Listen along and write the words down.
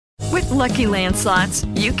Lucky Land Slots,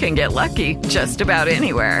 you can get lucky just about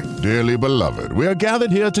anywhere. Dearly beloved, we are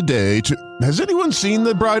gathered here today to... Has anyone seen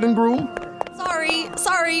the bride and groom?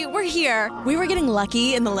 Sorry, we're here. We were getting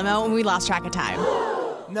lucky in the limo and we lost track of time.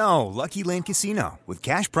 No, Lucky Land Casino, with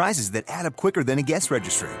cash prizes that add up quicker than a guest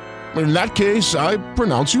registry. In that case, I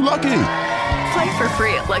pronounce you lucky. Play for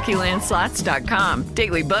free at LuckyLandSlots.com.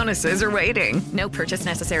 Daily bonuses are waiting. No purchase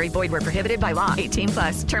necessary. Void where prohibited by law.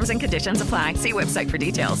 18+. Terms and conditions apply. See website for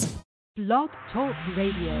details. Blog Talk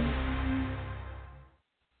Radio.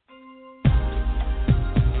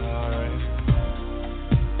 All right.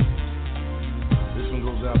 This one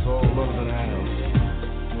goes out to all lovers in the house. You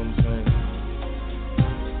know what I'm saying?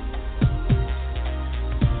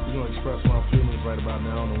 You know, express my feelings right about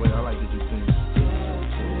now in the way I like to do things.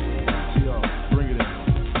 See y'all, bring it in.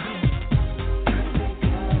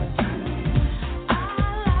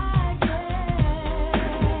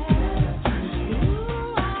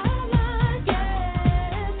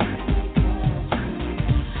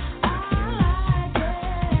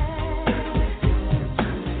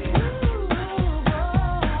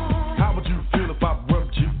 How would you feel if I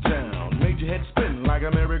rubbed you down? Made your head spin like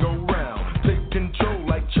a merry-go-round. Take control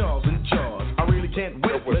like Charles and Charles. I really can't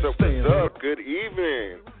wait. What's up? Good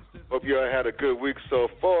evening. Hope you all had a good week so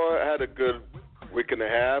far. I had a good week and a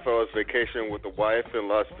half. I was vacationing with the wife in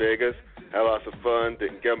Las Vegas. Had lots of fun.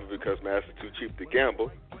 Didn't gamble because, man, it's too cheap to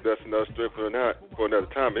gamble. That's another story for another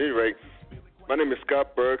time. At any rate, my name is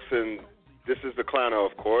Scott Burks, and this is the Clowner,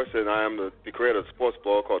 of course, and I am the creator of a sports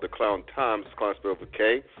blog called The Clown Times, Clown spelled with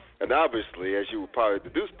K. And obviously, as you would probably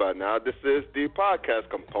deduce by now, this is the podcast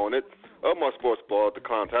component of my sports blog, The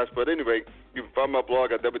Clown Times. But at any rate, you can find my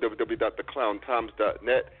blog at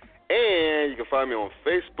www.theclowntimes.net. And you can find me on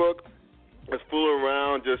Facebook. Just fooling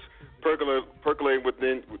around, just percolating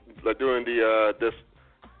within during the this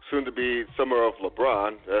soon-to-be summer of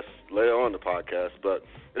LeBron. That's later on in the podcast. But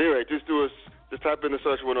anyway, just type in the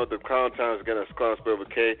search window The Clown Times again. That's Clown spelled with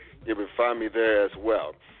K. You can find me there as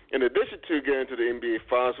well. In addition to getting to the NBA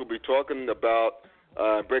Finals, we'll be talking about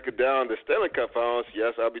breaking down the Stanley Cup Finals.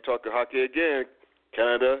 Yes, I'll be talking hockey again.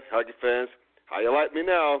 Canada, hockey fans, how you like me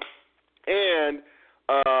now? And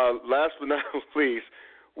last but not least,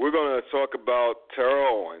 we're going to talk about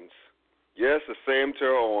Terrell Owens. Yes, the same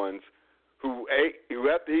Terrell Owens, who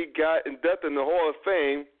after he got inducted in the Hall of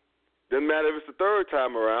Fame, doesn't matter if it's the third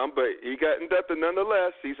time around, but he got inducted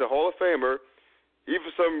nonetheless. He's a Hall of Famer. He,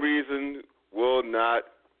 for some reason, will not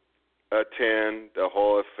attend the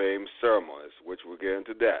Hall of Fame ceremonies, which we'll get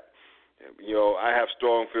into that. You know, I have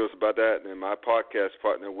strong feelings about that, and my podcast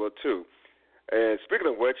partner will too. And speaking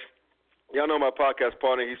of which, y'all know my podcast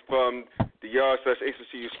partner. He's from the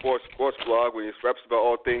Yard/HBCU Sports blog, where he raps about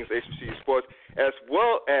all things HBCU sports, as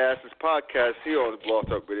well as his podcast here on the Blog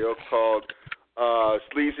Talk Radio called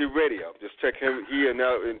Sleazy Radio. Just check him,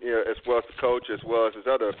 as well as the coach, as well as his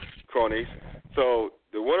other cronies. So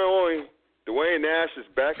the one and only Dwayne Nash is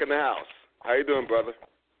back in the house. How you doing, brother?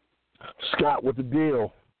 Scott, with the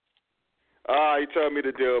deal. You telling me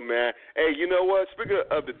the deal, man. Hey, you know what? Speaking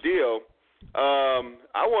of the deal,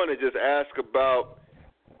 I want to just ask about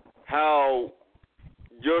how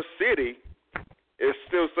your city is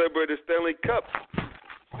still celebrating the Stanley Cup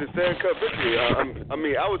victory.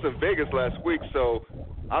 I was in Vegas last week, so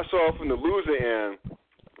I saw it from the loser end.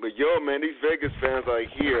 But man, these Vegas fans out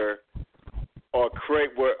here are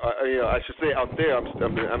crazy. I should say out there. I'm in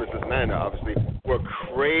Cincinnati now, obviously. We're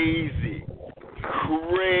crazy.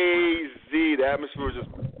 The atmosphere was just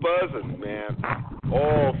buzzing, man,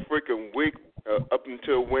 all freaking week up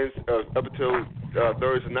until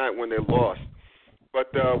Thursday night when they lost.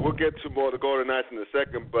 But we'll get to more of the Golden Knights in a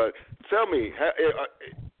second. But tell me,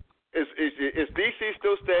 is DC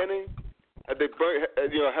still standing? Have they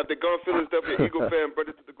gone Philadelphia Eagle fan burned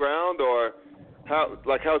it to the ground, or how's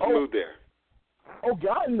the mood there? Oh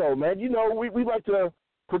God, no, man. You know, we like to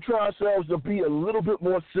portray ourselves to be a little bit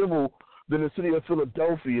more civil than the city of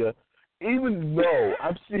Philadelphia, even though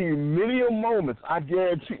I've seen many moments, I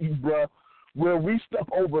guarantee you, bruh, where we step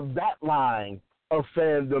over that line of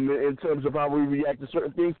fandom in terms of how we react to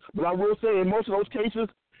certain things. But I will say in most of those cases,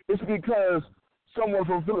 it's because someone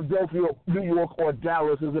from Philadelphia, New York, or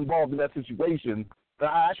Dallas is involved in that situation.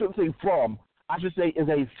 I shouldn't say from. I should say is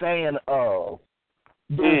a fan of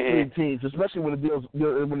those three teams, especially when it's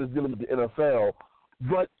dealing with the NFL.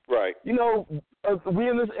 But, right. You know, we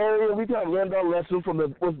in this area, we kind of learned our lesson from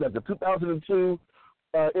the 2002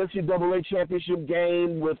 NCAA championship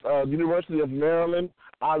game with the University of Maryland.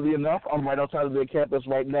 Oddly enough, I'm right outside of their campus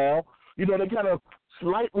right now. You know, they kind of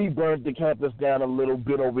slightly burnt the campus down a little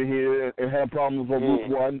bit over here and had problems on Route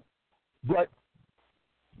 1. But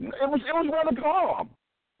it was rather calm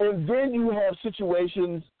And then you have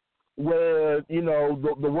situations where, you know,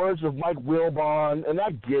 the words of Mike Wilbon, and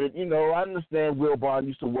I get it, you know, I understand Wilbon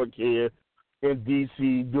used to work here in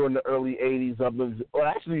D.C. during the early 80s,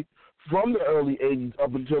 actually from the early 80s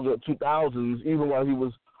up until the 2000s, even while he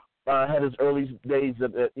was had his early days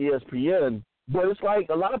at ESPN. But it's like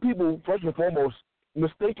a lot of people, first and foremost,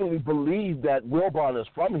 mistakenly believe that Wilbon is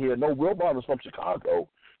from here. No, Wilbon is from Chicago.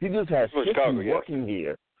 He just has history working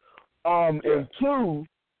here. And two,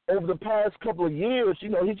 over the past couple of years, you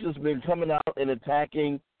know, he's just been coming out and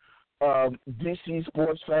attacking D.C.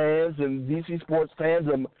 sports fans, and D.C. sports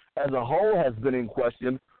fandom as a whole has been in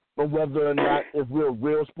question on whether or not if we're a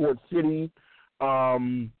real sports city.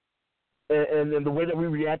 And the way that we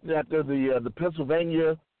reacted after the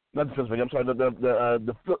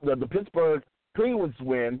Pittsburgh Penguins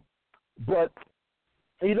win, but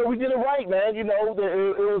you know we did it right, man. You know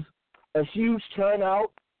it was a huge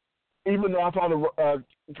turnout. Even though I found it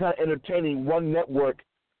kind of entertaining, one network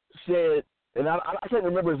said, and I can't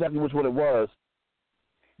remember exactly which one it was,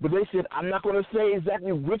 but they said, I'm not going to say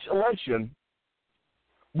exactly which election,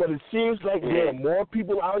 but it seems like there are more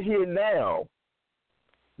people out here now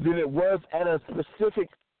than it was at a specific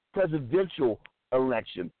presidential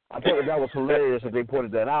election. I thought that was hilarious that they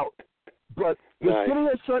pointed that out. But the city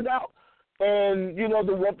has turned out, and, you know,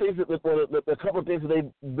 the one thing that the couple of things that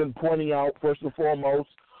they've been pointing out, first and foremost,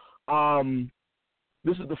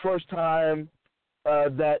 this is the first time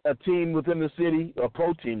that a team within the city, a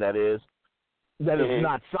pro team that is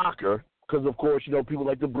not soccer, because, of course, you know, people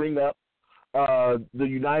like to bring up the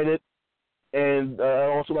United and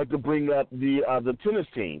also like to bring up the tennis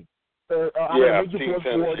team. Team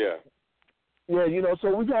tennis, Yeah, you know,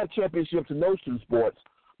 so we've had championships in those two sports,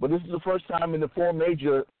 but this is the first time in the four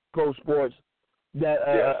major pro sports that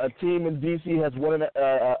a team in D.C. has won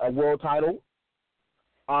a world title.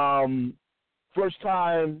 First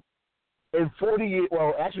time in 40 years,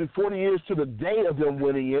 well, actually 40 years to the day of them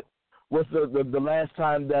winning it was the last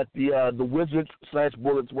time that the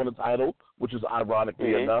Wizards/Bullets won a title, which is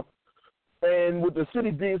ironically enough. And with the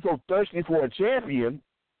city being so thirsty for a champion,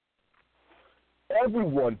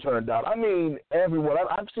 everyone turned out. I mean, everyone.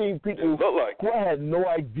 I've seen people who had no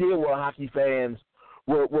idea were hockey fans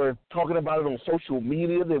were talking about it on social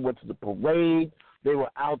media. They went to the parade. They were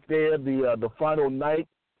out there the final night,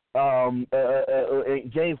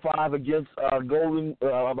 Game 5 against Golden.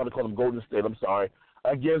 I'm about to call them Golden State. I'm sorry.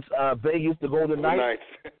 Against Vegas, the Golden Knights.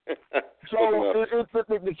 So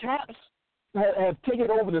the Caps have taken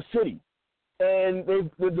over the city, and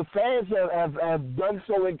the fans have done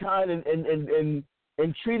so in kind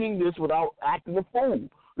and treating this without acting a fool.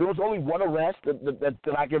 There was only one arrest that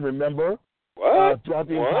I can remember throughout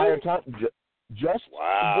the entire time. Just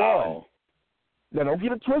one. Now, don't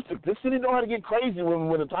get it twisted. This city know how to get crazy when we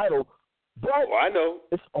win a title. But I know.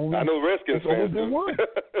 I know Redskins fans do. One.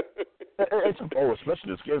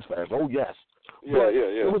 Especially the Skins fans. Oh, yes. Yeah.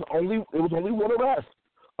 It was only one arrest.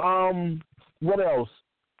 What else?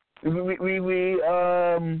 We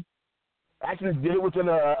actually did it within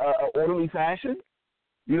a orderly fashion.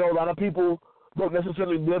 You know, a lot of people don't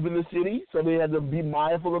necessarily live in the city, so they had to be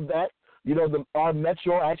mindful of that. You know, our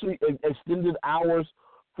Metro actually extended hours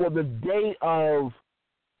for the day of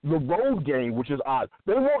the road game, which is odd.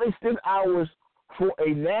 They won't extend hours for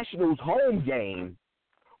a Nationals home game,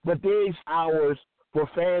 but there's hours for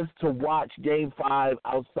fans to watch Game 5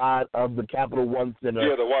 outside of the Capital One Center.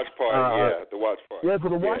 Yeah, the watch party. The watch party. Yeah, for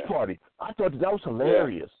the watch party. I thought that was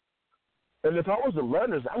hilarious. Yeah. And if I was the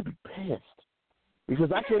Learners, I'd be pissed.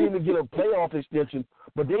 Because I can't even get a playoff extension,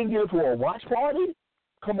 but they can get it for a watch party?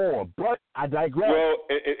 Come on. But I digress.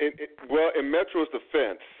 Well, in Metro's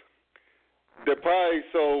defense, they're probably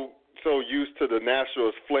so used to the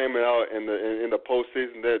Nationals flaming out in the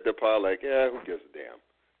postseason, they're probably like, yeah, who gives a damn?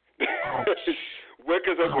 Wake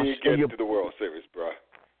us up when you get into the World Series, bro.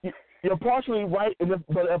 You're partially right,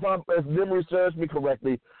 but if memory serves me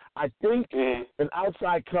correctly, I think an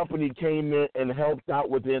outside company came in and helped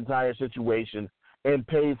out with the entire situation and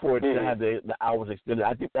paid for it to have the hours extended.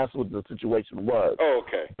 I think that's what the situation was. Oh,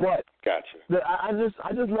 okay. But gotcha. I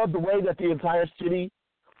just love the way that the entire city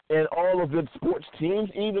and all of its sports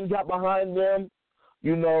teams even got behind them.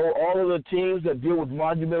 You know, all of the teams that deal with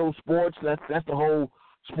monumental sports, that's the whole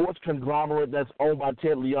sports conglomerate that's owned by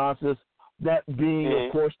Ted Leonsis, that being,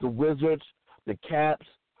 of course, the Wizards, the Caps,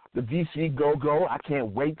 the DC Go-Go. I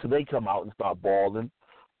can't wait till they come out and start balling.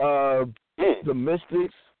 The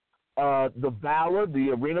Mystics, the Valor, the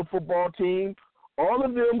Arena football team, all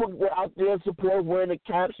of them were out there in support wearing the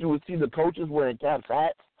Caps. You would see the coaches wearing Caps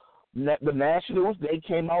hats. The Nationals, they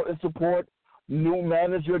came out in support. New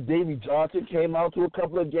manager Davey Johnson came out to a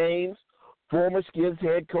couple of games Former Skins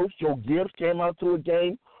head coach Joe Gibbs came out to a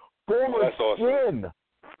game. Former Skin. Awesome.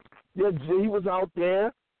 Yeah, he was out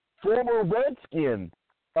there. Former Redskin,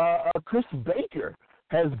 Chris Baker,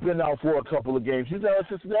 has been out for a couple of games. He's out at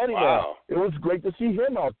Cincinnati now. It was great to see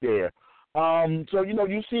him out there. So,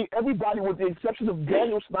 you see everybody with the exception of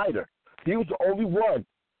Daniel Snyder. He was the only one.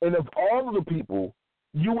 And of all of the people,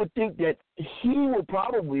 you would think that he would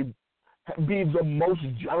probably be the most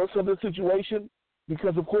jealous of the situation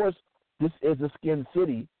because, of course, this is a Skin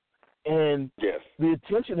City, and the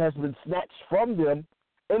attention has been snatched from them,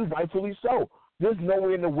 and rightfully so. There's no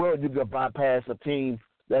way in the world you can bypass a team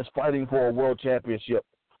that's fighting for a world championship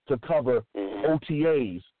to cover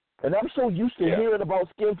OTAs. And I'm so used to hearing about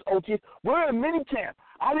Skins OTAs. We're in minicamp.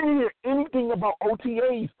 I didn't hear anything about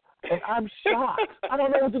OTAs, and I'm shocked. I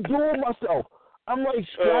don't know what to do with myself. I'm like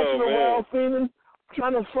scratching around, feeling,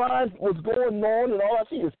 trying to find what's going on, and all I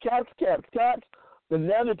see is caps. And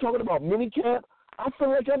now they're talking about minicamp. I feel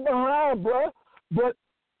like I'm behind, bro. But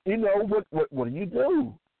what do you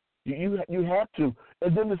do? You have to,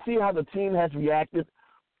 and then to see how the team has reacted,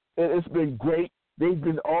 it's been great. They've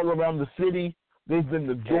been all around the city. They've been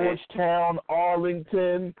to Georgetown,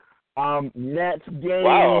 Arlington, Nats games.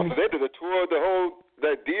 Wow, so they did a tour of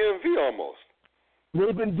that DMV almost.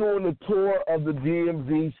 They've been doing a tour of the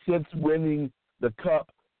DMV since winning the Cup.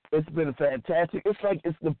 It's been fantastic. It's like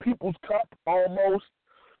it's the People's Cup almost,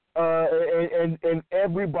 and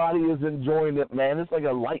everybody is enjoying it, man. It's like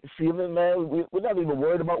a light feeling, man. We're not even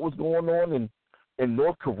worried about what's going on in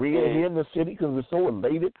North Korea here in the city because we're so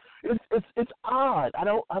elated. It's odd.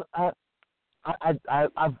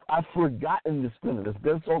 I've forgotten this feeling. It's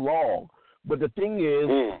been so long. But the thing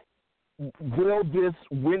is, will this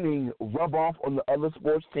winning rub off on the other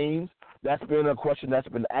sports teams? That's been a question that's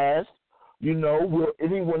been asked. Will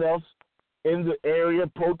anyone else in the area,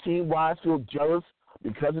 pro team-wise, feel jealous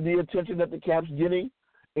because of the attention that the Caps getting?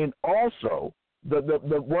 And also, the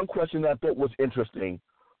one question that I thought was interesting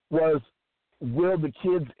was, will the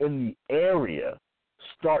kids in the area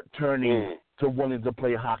start turning to wanting to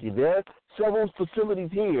play hockey? There are several facilities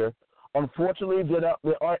here. Unfortunately, there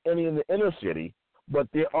aren't any in the inner city, but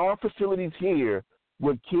there are facilities here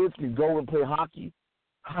where kids can go and play hockey.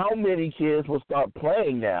 How many kids will start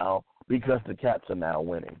playing now because the Caps are now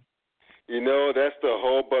winning? That's the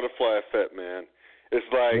whole butterfly effect, man. It's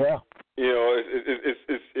like, it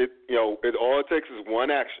all it takes is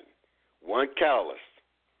one action, one catalyst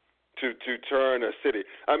to turn a city.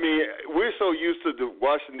 I mean, we're so used to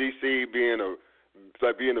Washington D.C. being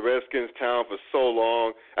the Redskins town for so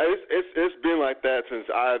long. It's been like that since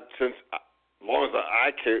long as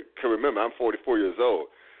I can remember. I'm 44 years old.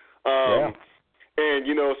 And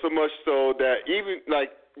so much so that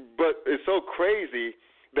but it's so crazy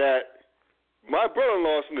that my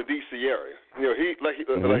brother-in-law's from the D.C. area. He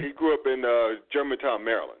grew up in Germantown,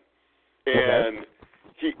 Maryland, and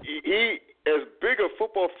he as big a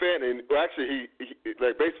football fan, and actually he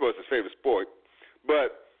baseball is his favorite sport,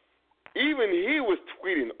 but even he was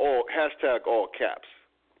tweeting all caps.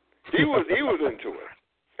 He was into it.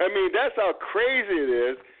 I mean, that's how crazy it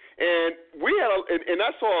is. And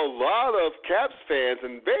I saw a lot of Caps fans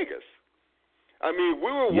in Vegas. I mean,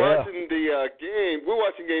 we were watching the game. We were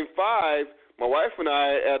watching Game 5, my wife and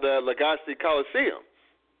I, at Legacy Coliseum.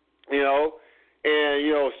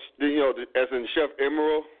 As in Chef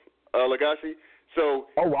Emerald Legacy. So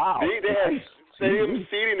they had stadium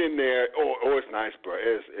seating in there. Oh, it's nice, bro.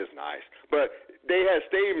 It's nice. But they had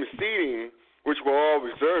stadium seating, which were all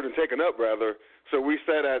reserved and taken up, rather. So we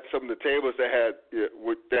sat at some of the tables that had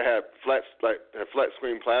flat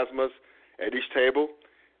screen plasmas at each table,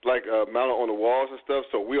 mounted on the walls and stuff.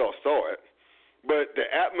 So we all saw it. But the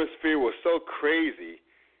atmosphere was so crazy,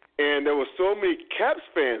 and there were so many Caps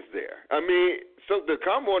fans there. I mean, so the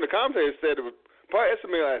commentator said it was probably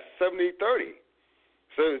estimated at 70-30.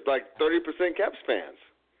 So it's like 30% Caps fans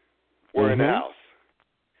were in the house.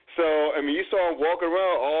 So I mean, you saw them walking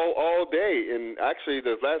around all day, and actually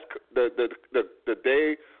the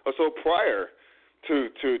day or so prior to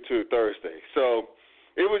Thursday. So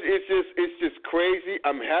it's just crazy.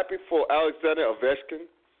 I'm happy for Alexander Ovechkin.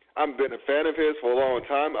 I've been a fan of his for a long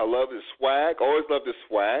time. I love his swag. Always loved his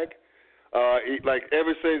swag.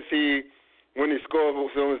 Ever since when he scored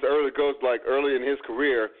some of his early goals, early in his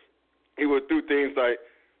career, he would do things like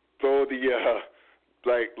throw the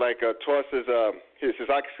toss his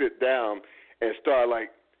hockey stick down and start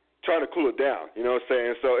trying to cool it down. You know what I'm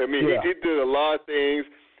saying? So I mean, he did a lot of things.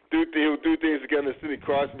 He would do things against the Sidney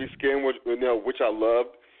Crosby skin, which I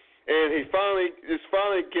loved. And he finally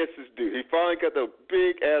gets his due. He finally got the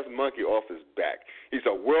big ass monkey off his back. He's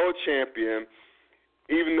a world champion,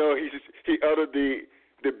 even though he uttered the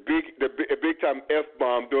the big time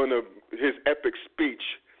F-bomb during his epic speech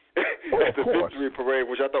at the victory parade,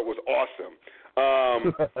 which I thought was awesome.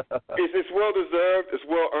 It's well deserved. It's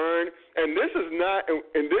well earned, and this is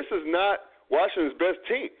not Washington's best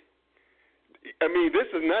team. I mean, this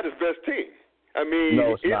is not his best team. I mean,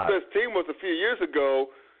 his best team was a few years ago,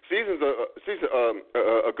 seasons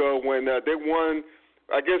ago when they won.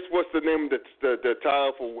 I guess what's the name of the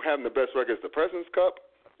title for having the best record? Is the President's Cup?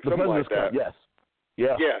 The Something President's like that. Cup, yes.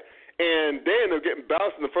 Yeah. Yeah, and they ended up getting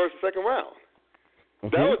bounced in the first and second round.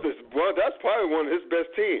 Mm-hmm. That's probably one of his best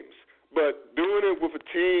teams. But doing it with a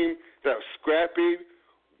team that's scrappy,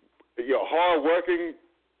 hard-working,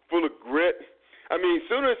 full of grit. I mean,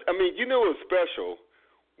 you know it was special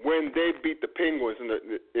when they beat the Penguins in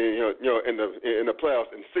the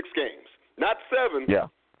playoffs in 6 games, not 7. Yeah.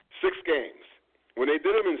 6 games. When they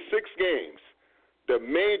did them in 6 games, the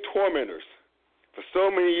main tormentors for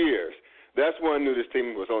so many years. That's when I knew this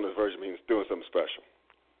team was on the verge of doing something special.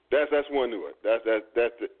 That's when I knew it. That's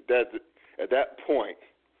at that point.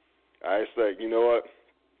 I say, you know what?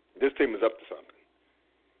 This team is up to something.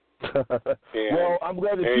 Well, I'm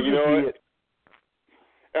glad that you see it.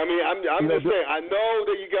 I mean, I'm just saying. I know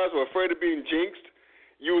that you guys were afraid of being jinxed.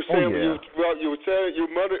 You were saying, you were saying your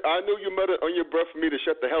mother. I knew your mother on your breath for me to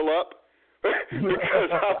shut the hell up because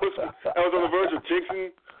I was on the verge of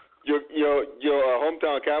jinxing your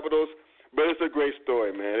hometown Capitals. But it's a great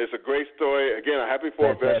story, man. It's a great story. Again, I'm happy for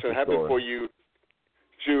a veteran. Happy for you.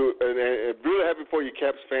 And really happy for you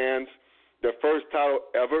Caps fans, their first title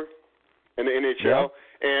ever in the NHL,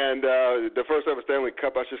 and the first ever Stanley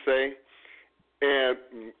Cup, I should say, and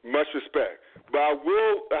much respect. But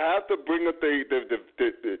I have to bring up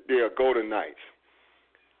the Golden Knights.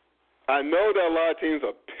 I know that a lot of teams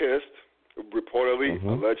are pissed, reportedly,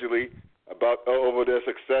 allegedly, about over their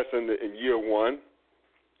success in year one.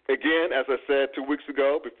 Again, as I said 2 weeks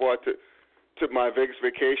ago before I took my Vegas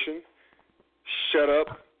vacation, shut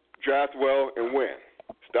up, draft well, and win.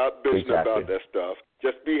 Stop bitching about that stuff.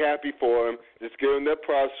 Just be happy for them. Just give them their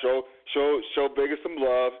props. Show Vegas some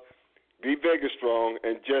love. Be Vegas strong,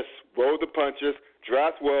 and just roll the punches,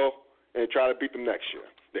 draft well, and try to beat them next year.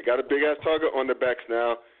 They got a big-ass target on their backs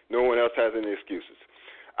now. No one else has any excuses.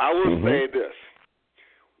 I will say this.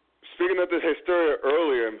 Speaking of the hysteria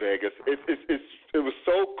earlier in Vegas, it was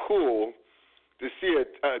so cool to see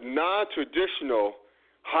a non-traditional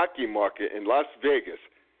hockey market in Las Vegas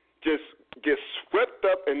just get swept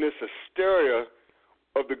up in this hysteria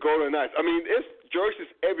of the Golden Knights. I mean, it's jerseys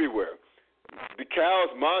everywhere,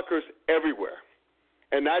 decals, monikers everywhere,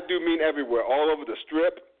 and I do mean everywhere, all over the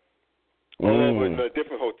Strip, all over the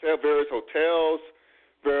different various hotels,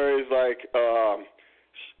 various like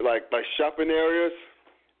shopping areas.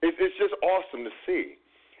 It's just awesome to see,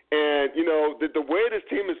 and the way this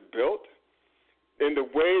team is built. And the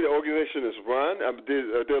way the organization is run, I did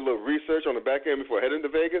a little research on the back end before heading to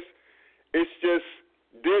Vegas. It's just,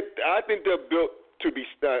 I think they're built to be.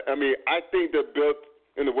 I think they're built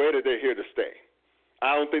in the way that they're here to stay.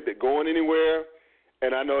 I don't think they're going anywhere,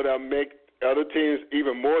 and I know that'll make other teams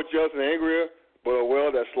even more jealous and angrier. But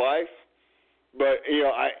well, that's life. But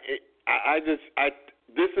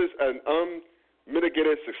this is an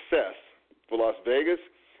unmitigated success for Las Vegas,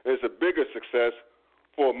 and it's a bigger success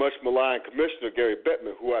for a much maligned commissioner, Gary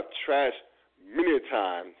Bettman, who I've trashed many a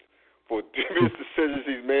times for dubious decisions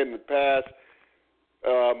he's made in the past,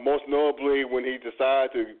 most notably when he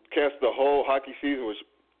decided to cancel the whole hockey season, which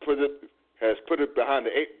has put it behind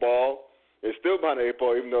the 8 ball. It's still behind the 8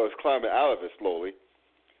 ball, even though it's climbing out of it slowly.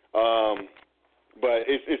 But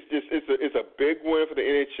it's a big win for the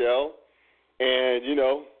NHL, and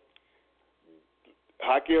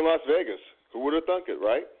hockey in Las Vegas. Who would have thunk it,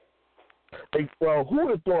 right? Well, who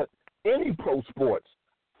would have thought any pro sports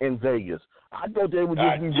in Vegas? I thought they would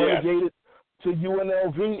just be relegated to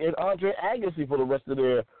UNLV and Andre Agassi for the rest of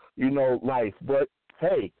their, life. But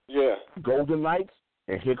hey, Golden Knights,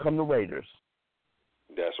 and here come the Raiders.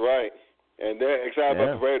 That's right, and they're excited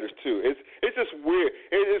about the Raiders too. It's just weird.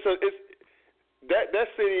 That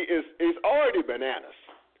city is already bananas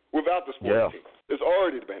without the sports team. It's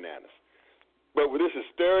already bananas, but with this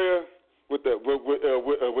hysteria. With the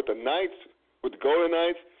Knights, with the Golden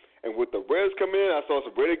Knights, and with the Raiders coming in, I saw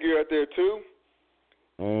some Raider gear out there too.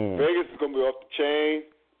 Vegas is going to be off the chain.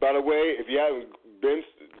 By the way, if you hadn't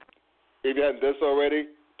done so already,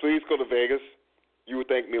 please go to Vegas. You will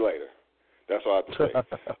thank me later. That's all I have to say.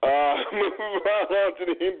 Moving on to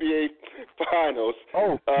the NBA Finals.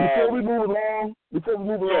 Before we move along,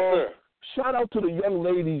 sir. Shout out to the young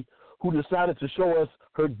lady who decided to show us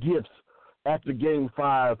her gifts after Game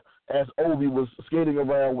 5. As Ovi was skating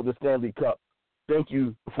around with the Stanley Cup. Thank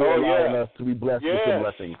you for allowing us to be blessed with your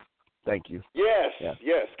blessings. Thank you. Yes.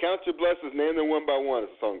 Count your blessings, name them one by one, as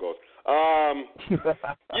the song goes.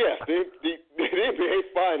 Yes, the NBA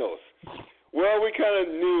Finals. Well, we kind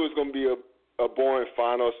of knew it was going to be a boring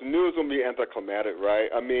finals. We knew it was going to be anticlimactic, right?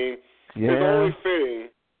 I mean, it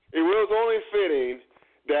was only fitting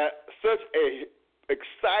that such a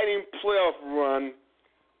exciting playoff run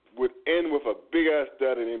would end with a big-ass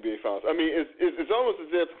dud in the NBA Finals. I mean, it's almost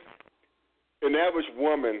as if an average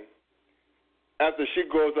woman, after she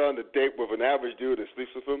goes on a date with an average dude and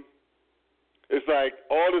sleeps with him, it's like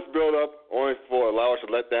all this build-up only for Laura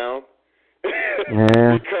to let down.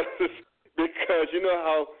 because you know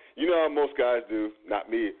how most guys do, not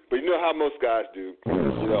me, but you know how most guys do.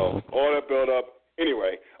 You know, all that build-up.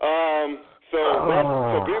 Anyway, so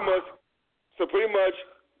pretty much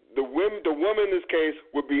the woman in this case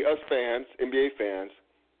would be us fans, NBA fans.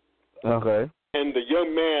 Okay. And the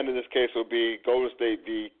young man in this case would be Golden State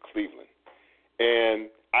v. Cleveland. And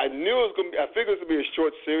I knew it was going to be, I figured it was going to be a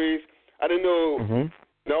short series. I didn't know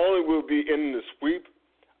not only will it be in the sweep,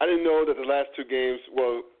 I didn't know that the last two games,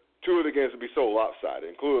 well, two of the games would be so lopsided,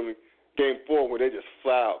 including Game 4 where they just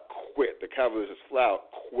flat out quit. The Cavaliers just flat out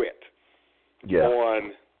quit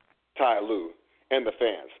on Ty Lue and the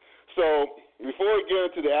fans. So before we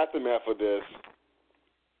get into the aftermath of this,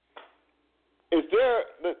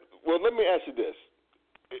 let me ask you this.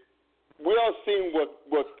 We all seen what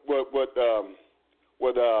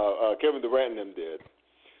Kevin Durant and them did.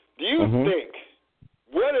 Do you think,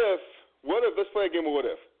 what if, let's play a game of what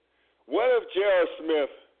if. What if J.R. Smith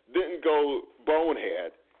didn't go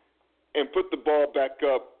bonehead and put the ball back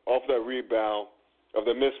up off that rebound of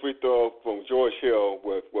the missed free throw from George Hill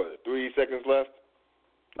with, 3 seconds left?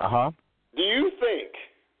 Do you think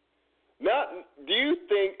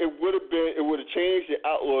it would have changed the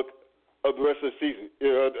outlook of the rest of the season,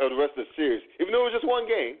 of the rest of the series, even though it was just one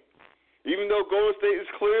game, even though Golden State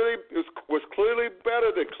was clearly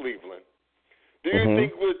better than Cleveland? Do you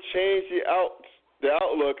think it would change the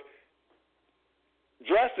outlook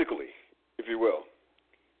drastically, if you will,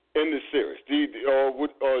 in this series? Or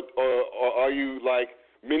are you like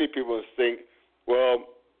many people think, well,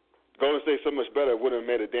 Golden State's so much better, it wouldn't have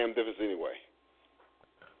made a damn difference anyway?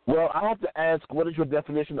 Well, I have to ask, what is your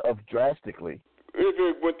definition of drastically? If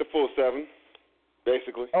it went to full 7,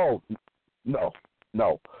 basically. Oh, no.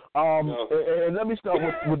 And let me start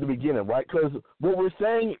with the beginning, right? Because what we're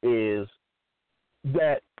saying is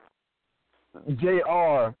that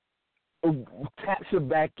JR taps it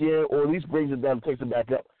back in, or at least brings it down, takes it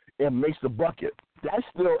back up, and makes the bucket. That's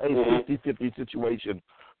still a 50-50 situation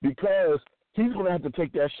because he's going to have to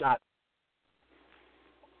take that shot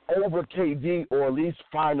over KD, or at least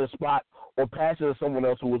find a spot or pass it to someone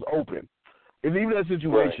else who was open. And even in that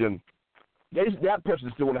situation, that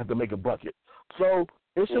person still going to have to make a bucket. So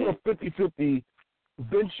it's still a 50-50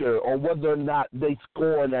 venture on whether or not they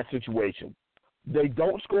score in that situation. They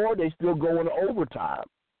don't score, they still go into overtime.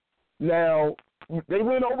 Now, they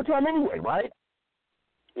went in overtime anyway, right?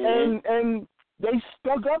 And they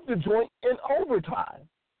stuck up the joint in overtime.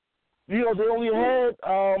 You know, they only had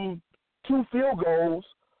 2 field goals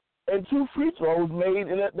and 2 free throws made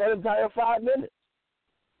in that entire 5 minutes.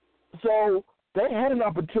 So they had an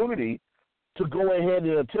opportunity to go ahead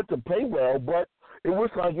and attempt to play well, but it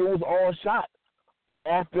looks like it was all shot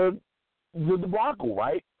after the debacle,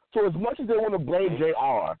 right? So as much as they want to blame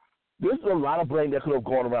JR, there's a lot of blame that could have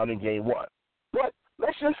gone around in Game 1. But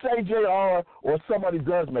let's just say JR or somebody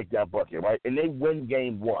does make that bucket, right, and they win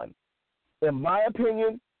Game 1. In my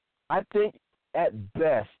opinion, I think at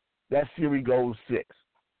best that series goes 6.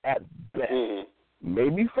 At best.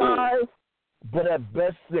 Maybe 5, but at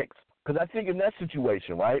best 6. Because I think in that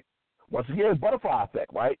situation, right, once again, butterfly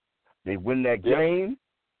effect, right? They win that game.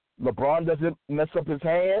 LeBron doesn't mess up his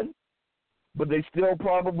hand, but they still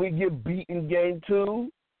probably get beat in Game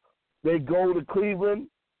 2. They go to Cleveland.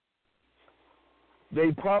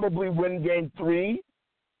 They probably win Game 3,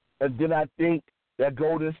 and then I think that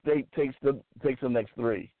Golden State takes the next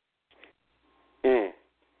 3.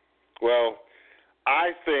 Well, I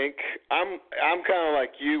think I'm kind of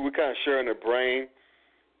like you. We're kind of sharing the brain.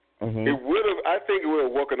 I think it would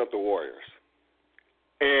have woken up the Warriors.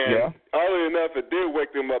 And oddly enough, it did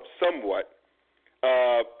wake them up somewhat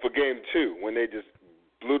for Game 2 when they just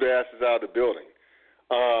blew their asses out of the building.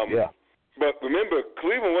 But remember,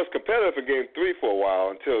 Cleveland was competitive in Game 3 for a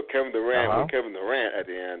while until Kevin Durant at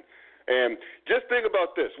the end. And just think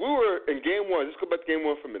about this. We were in Game 1. Let's go back to Game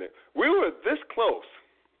 1 for a minute. We were this close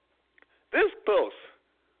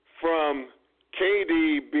from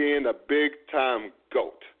KD being a big-time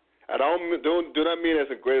GOAT. I do not mean as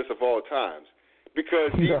the greatest of all times,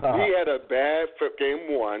 because he had a bad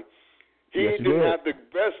game one. He didn't have the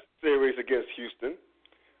best series against Houston.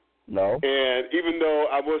 No. And even though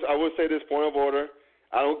I would say this, point of order,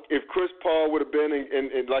 if Chris Paul would have been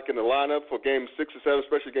in the lineup for Game 6 or 7,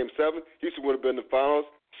 especially Game 7, Houston would have been in the finals.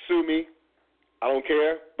 Sue me. I don't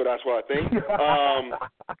care, but that's what I think.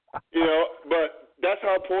 But that's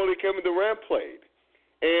how poorly Kevin Durant played.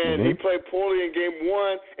 And he played poorly in Game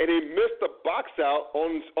 1, and he missed the box out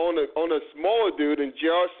on a smaller dude in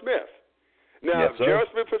J.R. Smith. Now, if J.R.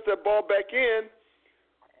 Smith puts that ball back in,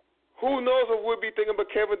 who knows what we'd be thinking about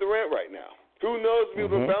Kevin Durant right now? Who knows if he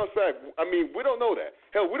would have bounced back? I mean, we don't know that.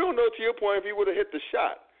 Hell, we don't know, to your point, if he would have hit the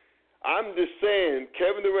shot. I'm just saying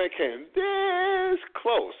Kevin Durant came this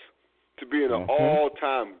close to being an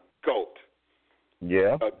all-time GOAT.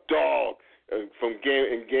 Yeah. A dog in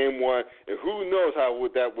game 1, and who knows how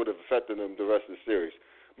that would have affected him the rest of the series.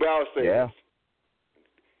 But I'll say this.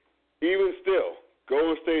 Even still,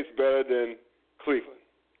 Golden State's better than Cleveland.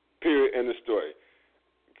 Period. End of story.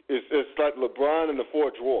 It's like LeBron and the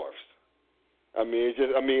Four Dwarfs. I mean,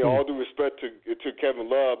 all due respect to Kevin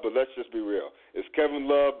Love, but let's just be real. Is Kevin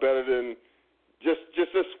Love better than just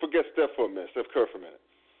forget Steph for a minute, Steph Curry for a minute?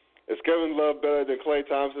 Is Kevin Love better than Klay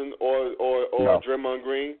Thompson or No. Draymond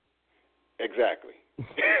Green? Exactly.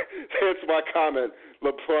 That's my comment.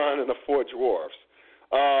 LeBron and the Four Dwarfs.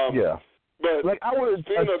 But like I would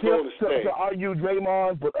attempt to argue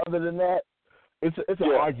Draymond, but other than that, it's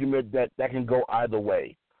an argument that can go either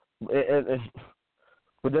way.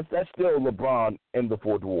 But that's still LeBron and the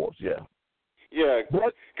Four Dwarfs, Yeah,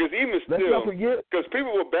 because even still, because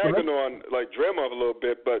people were bagging on like Draymond a little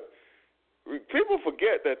bit, but people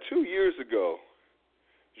forget that 2 years ago,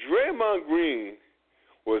 Draymond Green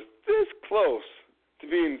was this close to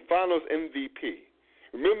being Finals MVP.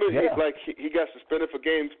 Remember, he got suspended for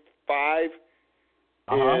Game 5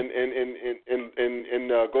 in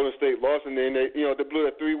Golden State lost, and then they blew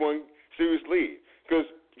that 3-1 series lead because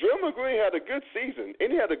Draymond Green had a good season,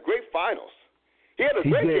 and he had a great finals. He had a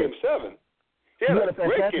great Game 7. He had a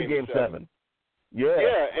fantastic Game 7. Yeah,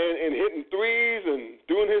 and hitting threes and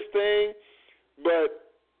doing his thing.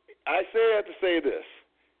 But I say that to say this.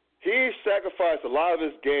 He sacrificed a lot of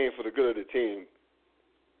his game for the good of the team,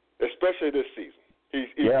 especially this season.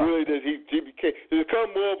 He really did. He's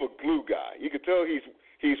become more of a glue guy. You can tell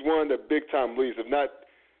he's one of the big-time leaders, if not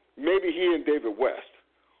maybe he and David West.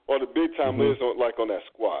 Or the big-time leaders on that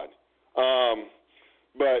squad.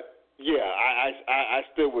 But, yeah, I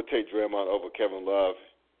still would take Draymond over Kevin Love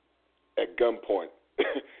at gunpoint.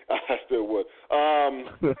 I still would.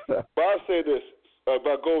 But I'll say this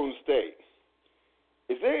about Golden State.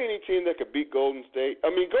 Is there any team that could beat Golden State? I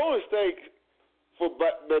mean, Golden State,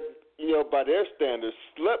 by their standards,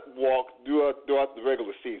 sleptwalked throughout the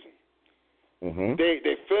regular season.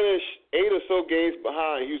 They finished 8 or so games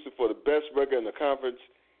behind Houston for the best record in the conference.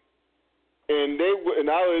 And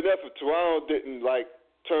not only that, if Toronto didn't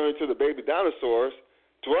turn to the baby dinosaurs,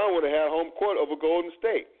 Toronto would have had home court over Golden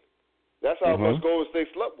State. That's how much Golden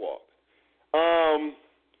State sleptwalked.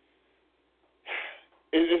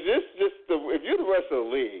 Is this if you're the rest of the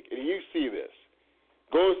league and you see this,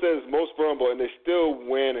 Golden State is most vulnerable and they still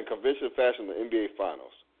win in conventional fashion in the NBA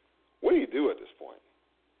Finals, what do you do at this point?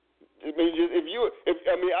 I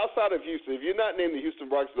mean, outside of Houston, if you're not named the Houston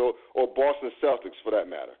Rockets or Boston Celtics for that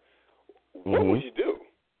matter, what would you do?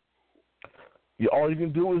 All you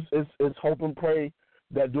can do is hope and pray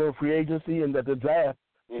that during free agency and that the draft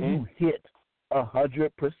you hit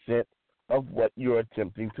 100% of what you're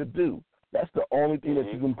attempting to do. That's the only thing that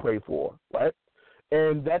you can pray for, right?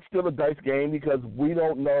 And that's still a dice game because we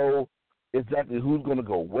don't know exactly who's going to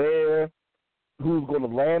go where, who's going to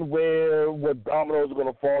land where, what dominoes are going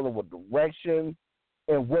to fall in what direction,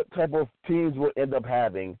 and what type of teams we'll end up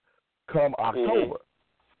having come October.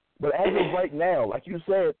 But as of right now, like you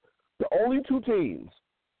said, the only two teams,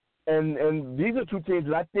 and these are two teams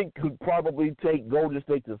that I think could probably take Golden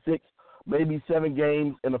State to 6, maybe 7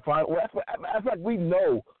 games in the final. Well, in fact, we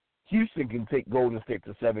know Houston can take Golden State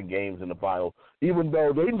to 7 games in the final, even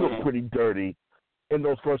though they look pretty dirty in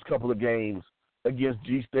those first couple of games against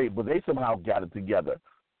G-State, but they somehow got it together.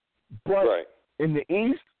 But in the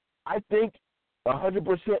East, I think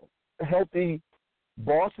 100% healthy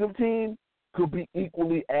Boston team could be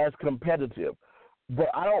equally as competitive. But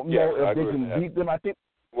I don't know if they can beat them. I think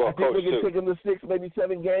they can take them to 6, maybe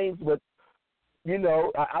 7 games. But,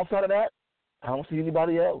 outside of that, I don't see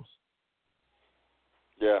anybody else.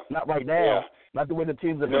 Yeah. Not right now. Yeah. Not the way the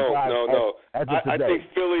teams are No. as of I today.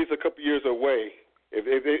 think Philly's a couple years away. If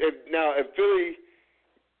Philly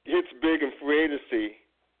hits big in free agency,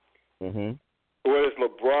 whether it's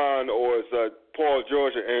LeBron or it's Paul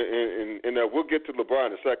George, and we'll get to LeBron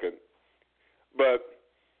in a second. But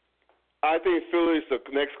I think Philly's the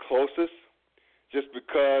next closest, just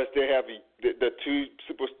because they have the two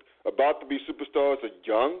about to be superstars are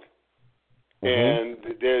young, and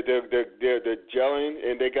they're gelling,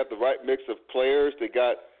 and they got the right mix of players. They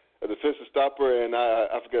got a defensive stopper, and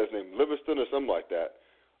I forget his name, Livingston or something like that.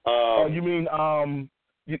 You mean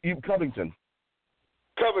Covington?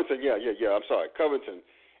 Covington, yeah. I'm sorry, Covington,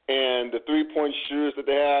 and the 3-point shooters that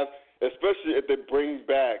they have, especially if they bring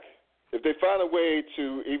back. If they find a way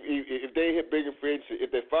to, if they hit bigger free agency,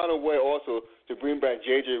 if they find a way also to bring back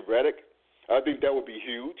J.J. Redick, I think that would be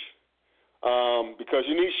huge, because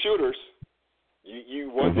you need shooters.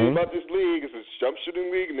 One thing about this league is it's a jump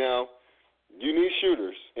shooting league now. You need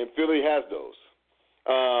shooters, and Philly has those.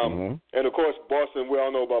 And of course, Boston. We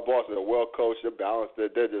all know about Boston. They're well coached. They're balanced.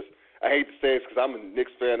 They're just. I hate to say it because I'm a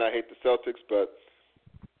Knicks fan. I hate the Celtics, but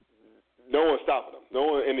no one's stopping them. No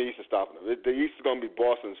one in the East is stopping them. The East is going to be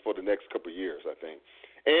Boston's for the next couple of years, I think.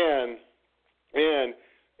 And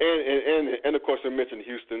of course, I mentioned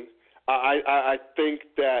Houston. I think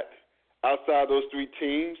that outside those three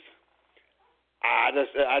teams, I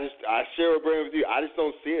share a brain with you. I just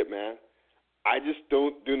don't see it, man. I just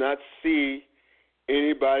do not see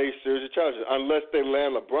anybody seriously challenging unless they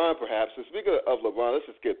land LeBron, perhaps. And speaking of LeBron, let's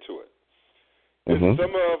just get to it. The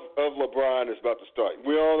summer of LeBron is about to start.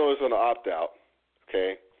 We all know he's going to opt out,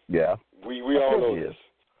 okay? Yeah. We all know this.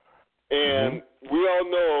 And we all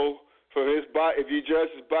know from his body, if you judge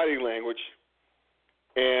his body language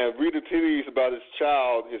and read the tea leaves about his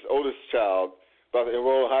child, his oldest child, about to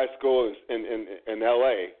enroll in high school in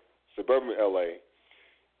L.A., suburban L.A.,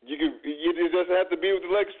 it doesn't have to be with the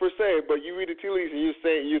Lakers per se, but you read the tea leaves and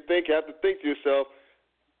you have to think to yourself,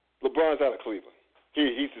 LeBron's out of Cleveland.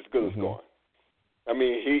 He's as good as gone. I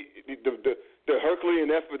mean, the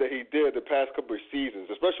Herculean effort that he did the past couple of seasons,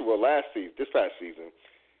 especially this past season,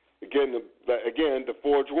 again the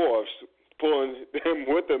four dwarfs pulling him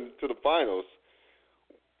with them to the finals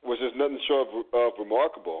was just nothing short of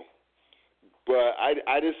remarkable. But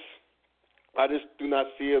I just do not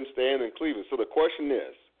see him staying in Cleveland. So the question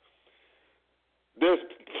is, there's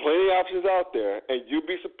plenty of options out there, and you'd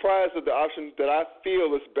be surprised at the option that I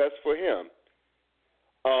feel is best for him.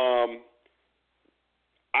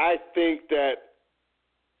 I think that,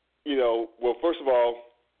 well, first of all,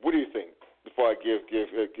 what do you think before I give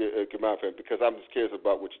my opinion? Because I'm just curious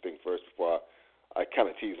about what you think first before I kind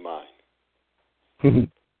of tease mine.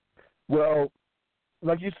 Well,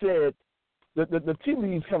 like you said, the tea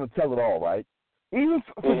leaves kind of tell it all, right? Even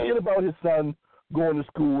forget about his son going to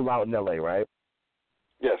school out in L.A., right?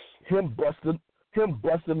 Yes. Him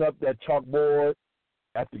busting up that chalkboard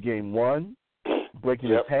after game one,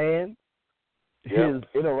 breaking his hand, his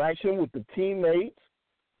interaction with the teammates,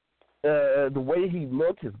 the way he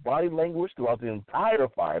looked, his body language throughout the entire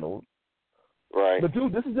finals. Right. But,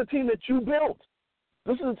 dude, this is a team that you built.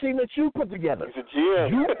 This is a team that you put together. He's a GM.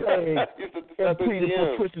 You paid and pleaded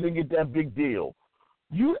for Tristan to get that big deal.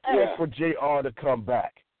 You asked for JR to come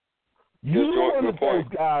back. You wanted those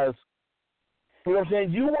guys, you know what I'm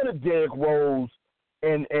saying? You wanted Derrick Rose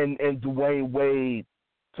and Dwayne Wade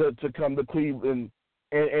to come to Cleveland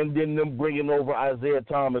and then them bringing over Isaiah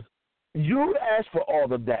Thomas. You asked for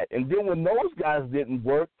all of that. And then when those guys didn't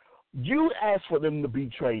work, you asked for them to be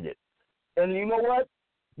traded. And you know what?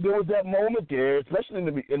 There was that moment there, especially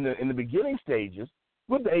in the beginning stages,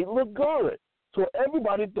 where they looked good. So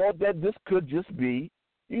everybody thought that this could just be,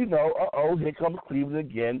 here comes Cleveland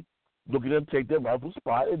again, looking to take their rightful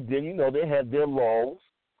spot, and then, they had their lulls,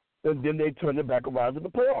 and then they turned it back around in the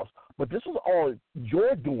playoffs. But this was all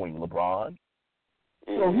your doing, LeBron.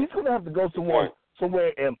 So he's going to have to go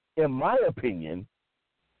somewhere, in my opinion,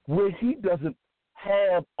 where he doesn't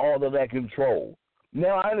have all of that control.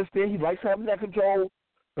 Now, I understand he likes having that control,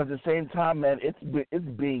 but at the same time, man, it's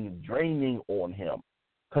being draining on him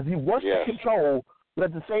because he wants the control, but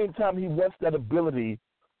at the same time, he wants that ability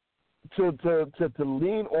to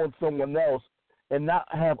lean on someone else and not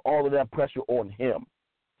have all of that pressure on him.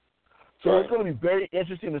 So it's going to be very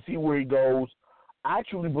interesting to see where he goes. I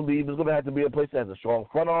truly believe it's going to have to be a place that has a strong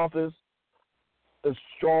front office, a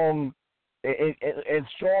strong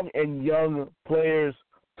and young players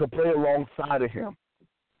to play alongside of him.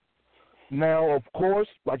 Now, of course,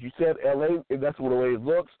 like you said, L.A., that's the way it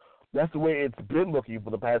looks. That's the way it's been looking for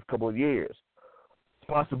the past couple of years.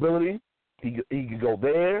 Possibility, he could go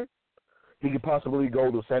there. He could possibly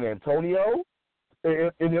go to San Antonio.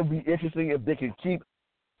 And it'll be interesting if they can keep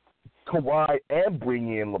Kawhi and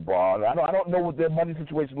bring in LeBron. I don't know what their money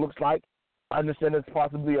situation looks like. I understand it's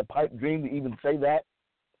possibly a pipe dream to even say that.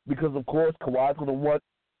 because, of course, Kawhi's going to want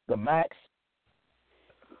the max.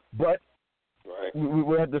 But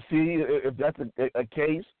we have to see if that's a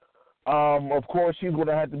case. Of course, he's going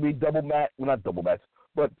to have to be double max. Well, not double max,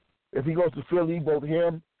 but if he goes to Philly, both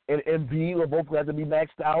him and Embiid are both going to have to be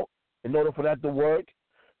maxed out in order for that to work.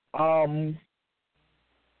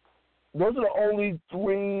 Those are the only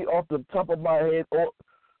three off the top of my head, or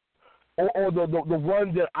the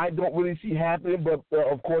one that I don't really see happening, but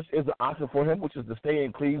of course is an option for him, which is to stay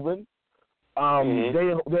in Cleveland. They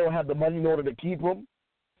don't have the money in order to keep him,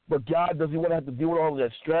 but God, does he want to have to deal with all of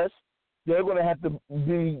that stress? They're going to have to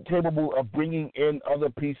be capable of bringing in other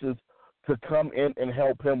pieces to come in and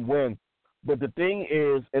help him win. But the thing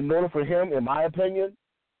is, in order for him, in my opinion,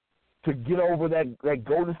 to get over that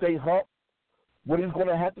Golden State hump, what he's going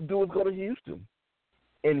to have to do is go to Houston.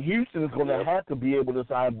 And Houston is going to have to be able to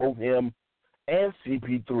sign both him and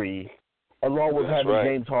CP3, along with having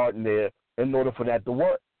James Harden there, in order for that to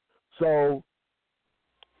work. So,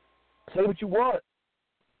 say what you want.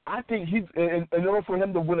 I think in order for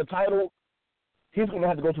him to win a title, he's going to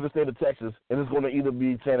have to go to the state of Texas, and it's going to either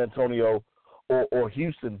be San Antonio or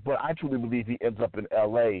Houston. But I truly believe he ends up in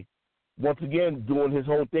L.A., once again doing his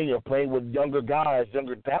whole thing of playing with younger guys,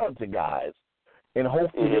 younger talented guys, and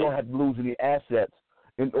hopefully they don't have to lose any assets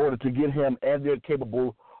in order to get him, and they're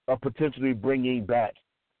capable of potentially bringing back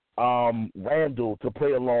Randall to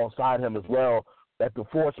play alongside him as well at the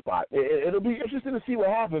 4th spot. It'll be interesting to see what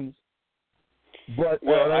happens. But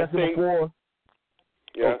I think before.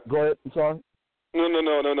 Yeah. Go ahead. I'm sorry. No.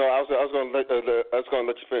 I was going to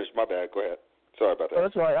let you finish. My bad. Go ahead. Sorry about that. Oh,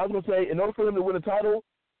 that's all right. I was going to say, in order for him to win a title,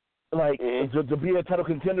 to be a title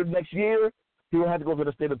contender next year, he will have to go to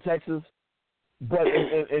the state of Texas. But I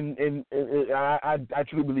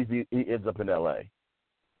truly believe he ends up in L.A.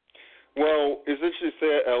 Well, it's interesting to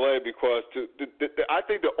say L.A. because I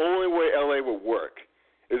think the only way L.A. would work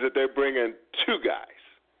is that they bring in two guys.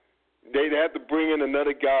 They'd have to bring in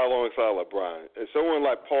another guy alongside LeBron, and someone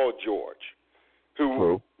like Paul George,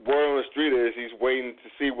 who word on the street is he's waiting to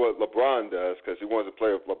see what LeBron does because he wants to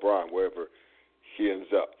play with LeBron wherever he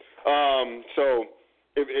ends up. So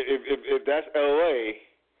if that's L.A.,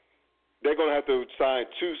 they're going to have to sign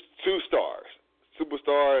two stars,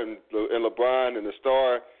 superstar and LeBron and the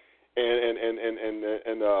star,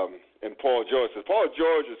 and Paul George. So Paul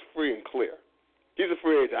George is free and clear. He's a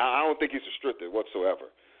free agent. I don't think he's restricted whatsoever.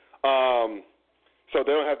 So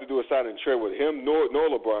they don't have to do a sign and trade with him nor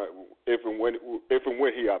LeBron if and when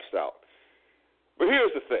he opts out. But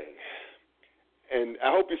here's the thing, and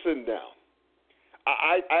I hope you're sitting down.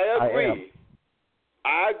 I agree.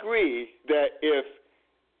 I agree that if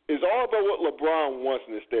it's all about what LeBron wants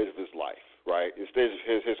in this stage of his life, right? In the stage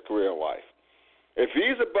of his career in life. If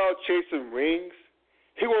he's about chasing rings,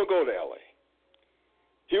 he won't go to L.A.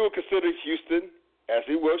 He will consider Houston, as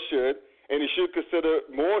he well should, and he should consider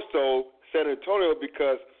more so San Antonio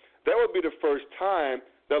because that would be the first time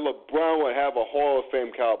that LeBron would have a Hall of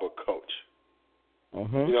Fame caliber coach.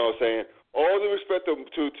 You know what I'm saying? All the respect to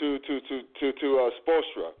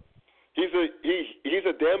Spoelstra. He's a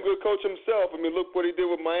damn good coach himself. I mean, look what he did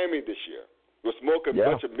with Miami this year. With smoke and a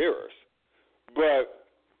bunch of mirrors. But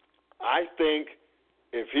I think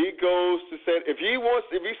if he goes to if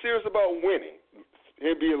he's serious about winning,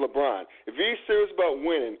 he'll be LeBron. If he's serious about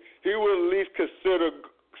winning, he will at least consider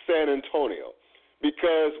San Antonio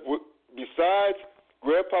because besides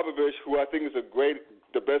Greg Popovich, who I think is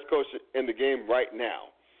the best coach in the game right now,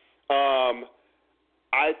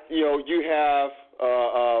 you have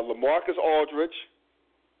LaMarcus Aldridge,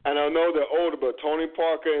 and I know they're older, but Tony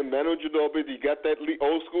Parker and Manu Ginobili, you got that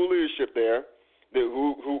old school leadership there,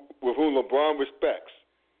 with whom LeBron respects.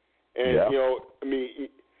 And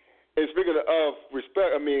and speaking of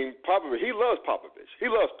respect, I mean Popovich, he loves Popovich. He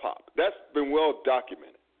loves Pop. That's been well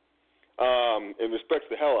documented, and respects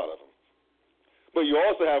the hell out of him. But you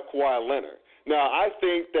also have Kawhi Leonard. Now I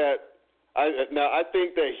think that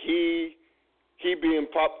he being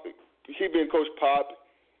Coach Pop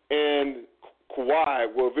and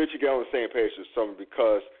Kawhi will eventually get on the same page with something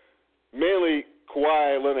because mainly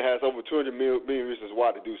Kawhi Leonard has over 200 million reasons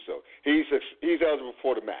why to do so. He's eligible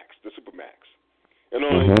for the max, the super max, and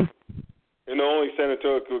only San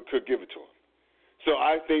Antonio could give it to him. So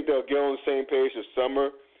I think they'll get on the same page this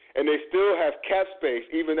summer, and they still have cap space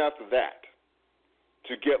even after that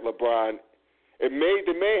to get LeBron. They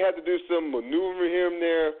may have to do some maneuvering here and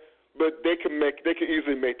there, but they can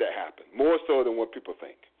easily make that happen, more so than what people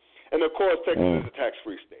think. And of course, Texas is a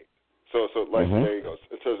tax-free state, so there you go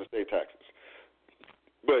in terms of state taxes.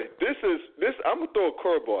 But this I'm gonna throw a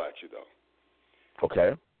curveball at you though.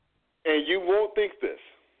 Okay. And you won't think this.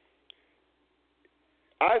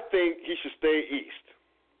 I think he should stay east.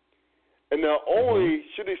 And not only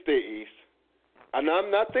should he stay east, and I'm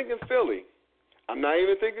not thinking Philly, I'm not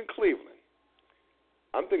even thinking Cleveland,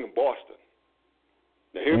 I'm thinking Boston.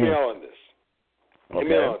 Now hear me out on this. Hear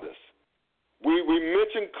me out on this. We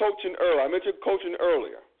mentioned coaching earlier. I mentioned coaching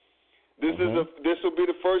earlier. This will be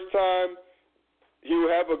the first time you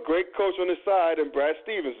have a great coach on his side, and Brad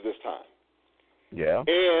Stevens this time. Yeah.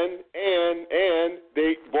 And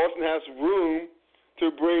Boston has room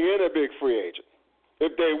to bring in a big free agent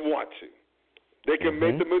if they want to. They can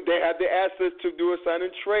make the move. They have the assets to do a sign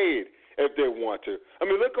and trade if they want to. I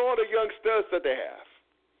mean, look at all the young studs that they have.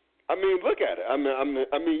 I mean, look at it. I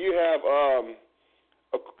mean, you have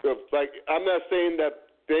I'm not saying that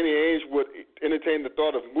Danny Ainge would entertain the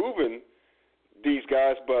thought of moving these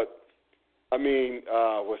guys, but I mean,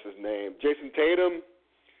 what's his name? Jason Tatum,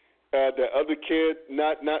 the other kid,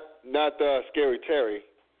 not Scary Terry,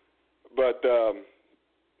 but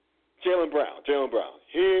Jaylen Brown.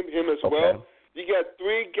 Him as well. You got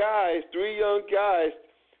three young guys,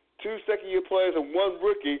 2 second-year players and 1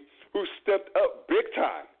 rookie who stepped up big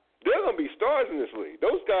time. They're going to be stars in this league.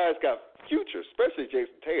 Those guys got future, especially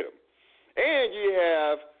Jason Tatum. And you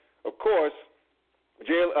have, of course,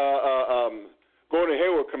 Gordon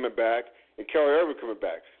Hayward coming back and Kyrie Irving coming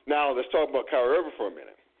back. Now, let's talk about Kyrie Irving for a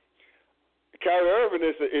minute. Kyrie Irving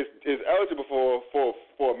is eligible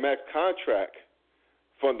for a max contract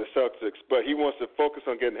from the Celtics, but he wants to focus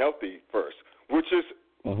on getting healthy first, which is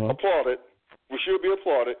applauded. We should be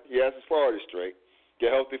applauded. He has his priorities straight.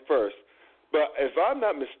 Get healthy first. But if I'm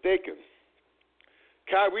not mistaken,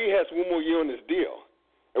 Kyrie has 1 more year on this deal.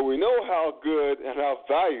 And we know how good and how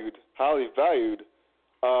highly valued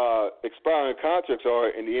expiring contracts are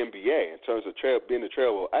in the NBA in terms of being a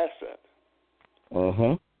tradable asset.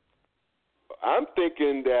 I'm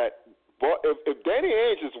thinking that if Danny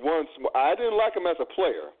Ainge is one, I didn't like him as a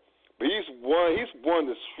player, but he's one of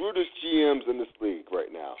the shrewdest GMs in this league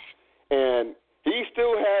right now, and he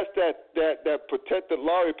still has that protected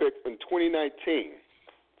lottery pick in 2019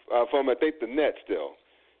 from I think the Nets still.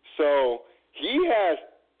 So he has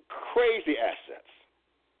crazy assets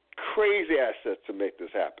to make this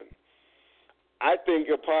happen. I think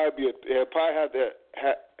it'll probably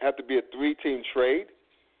have to be a 3-team trade,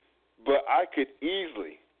 but I could see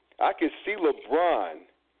LeBron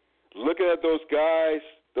looking at those guys,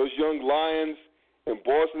 those young Lions in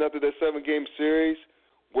Boston after that 7-game series,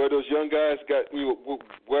 where those young guys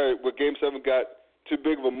where Game 7 got too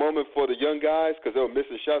big of a moment for the young guys because they were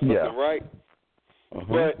missing shots left and right.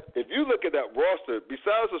 But if you look at that roster,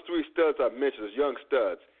 besides those 3 studs I mentioned, those young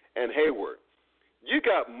studs, and Hayward, you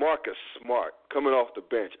got Marcus Smart coming off the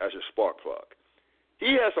bench as your spark plug.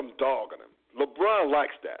 He has some dog in him. LeBron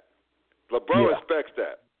likes that. LeBron respects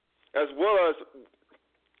that. As well as,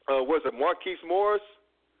 was it Marquise Morris?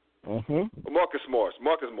 Marcus Morris.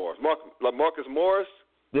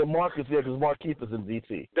 Yeah, Marcus, because Marquise is in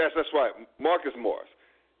D.C. That's right, Marcus Morris.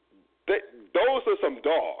 Those are some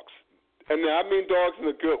dogs. And I mean dogs in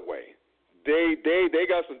a good way. They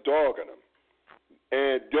got some dog in them.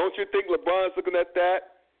 And don't you think LeBron's looking at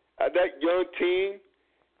that young team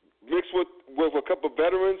mixed with a couple of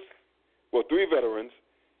veterans, 3 veterans,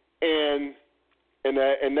 and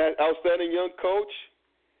that outstanding young coach,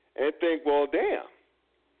 and think, well, damn,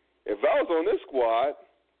 if I was on this squad,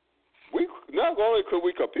 we not only could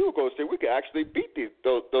we compete with Golden State, we could actually beat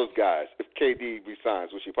those guys if KD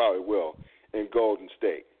resigns, which he probably will, in Golden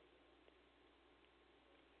State.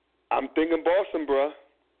 I'm thinking Boston, bruh.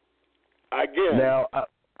 Again, now,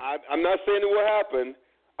 I'm not saying it will happen.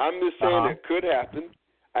 I'm just saying it could happen.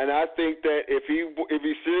 And I think that if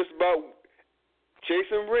he's serious about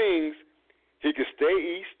chasing rings, he could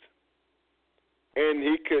stay east, and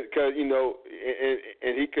he could,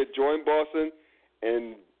 and he could join Boston.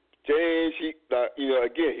 And James,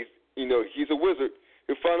 again, he's a wizard.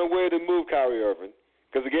 He'll find a way to move Kyrie Irving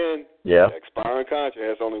because again, the expiring contract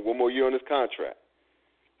has only 1 more year on his contract.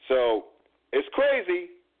 So it's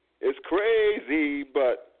crazy. It's crazy,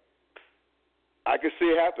 but I could see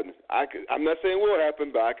it happening. I'm not saying it will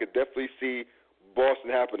happen, but I could definitely see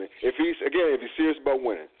Boston happening. If he's serious about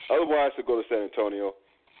winning. Otherwise, he'll go to San Antonio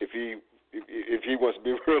if he wants to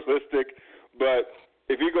be realistic. But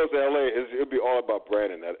if he goes to LA, it'll be all about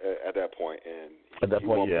Brandon at that point, and he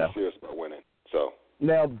won't be serious about winning. So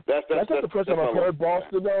now that's not the first time I've heard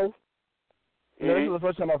Boston, though. This is the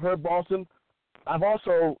first time I've heard Boston. I've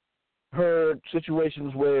also heard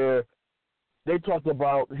situations where they talked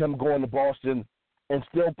about him going to Boston and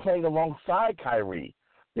still playing alongside Kyrie.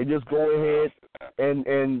 They just go ahead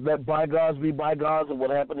and let bygones be bygones, and what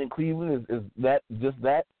happened in Cleveland is that just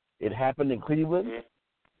that. It happened in Cleveland.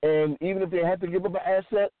 And even if they had to give up an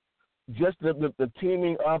asset, just the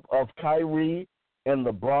teaming up of Kyrie and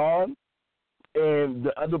LeBron and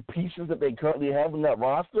the other pieces that they currently have in that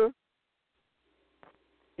roster,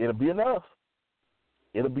 it'll be enough.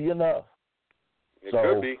 It'll be enough. It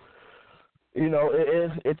could be. You know,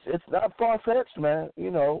 it's not far-fetched, man.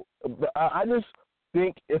 You know, but I just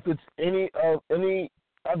think if it's any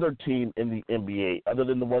other team in the NBA other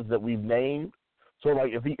than the ones that we've named, so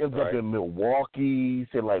like if he ends up in Milwaukee,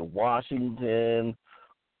 say like Washington,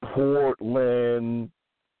 Portland,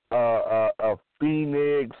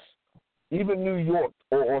 Phoenix, even New York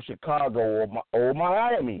or Chicago or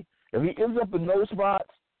Miami, if he ends up in those spots,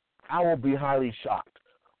 I will be highly shocked.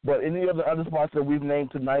 But any of the other spots that we've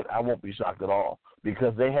named tonight, I won't be shocked at all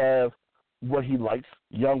because they have what he likes,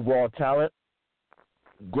 young, raw talent,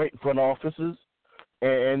 great front offices,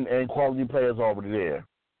 and quality players already there.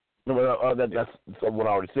 That's what I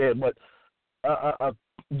already said. But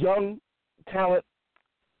young talent,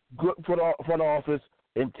 good front office,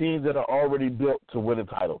 and teams that are already built to win a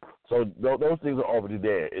title. So those things are already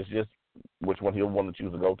there. It's just which one he'll want to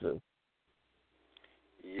choose to go to.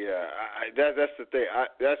 Yeah, that's the thing.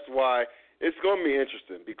 That's why it's going to be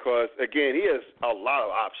interesting because, again, he has a lot of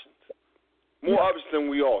options, more options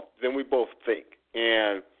than we both think.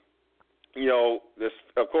 And you know, this,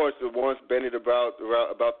 of course, the ones bandied about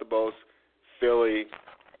the most: Philly,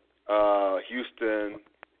 Houston,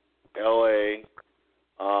 L.A.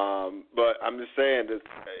 But I'm just saying that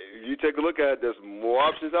if you take a look at it, there's more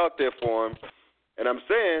options out there for him. And I'm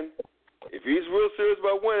saying if he's real serious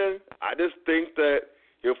about winning, I just think that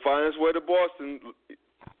he'll find his way to Boston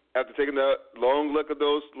after taking the long look at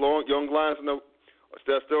those young lions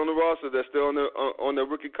they're still on the roster, they're still on their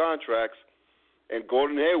rookie contracts, and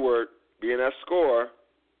Gordon Hayward being that scorer,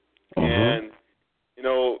 and you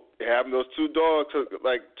know having those two dogs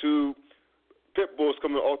like two pit bulls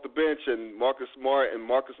coming off the bench, and Marcus Smart and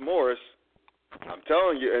Marcus Morris. I'm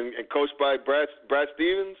telling you, and coached by Brad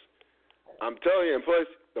Stevens. I'm telling you, and plus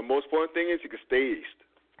the most important thing is he can stay east.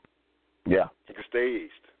 Yeah, he can stay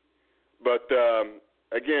east. But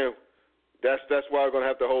again, that's why we're gonna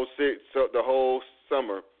have the whole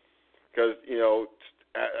summer, because you know,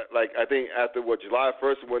 like I think after July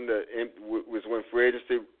 1st was when free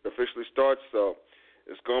agency officially starts. So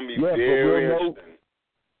it's gonna be very interesting.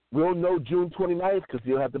 We'll know June 29th because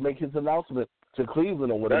he'll have to make his announcement to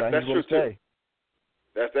Cleveland or whatever he's going to say.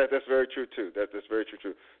 That's very true too. That's very true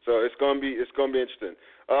too. So it's gonna be interesting.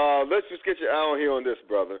 Let's just get your eye on here on this,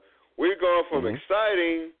 brother. We're going from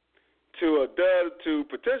exciting to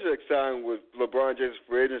potentially exciting with LeBron James'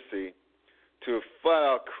 free agency to flat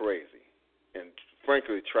out crazy and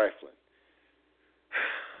frankly trifling.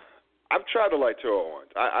 I'm trying to like Terrell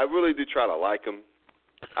Owens. I really do try to like him.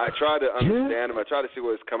 I try to understand him. I try to see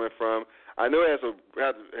where he's coming from. I know he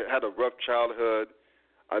had a rough childhood.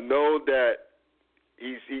 I know that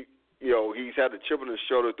he's had a chip on his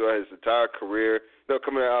shoulder throughout his entire career. You know,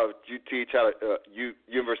 coming out of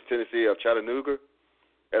University of Tennessee of Chattanooga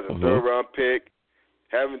as a third-round pick,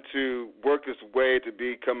 having to work his way to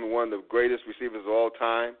becoming one of the greatest receivers of all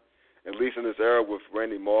time, at least in this era with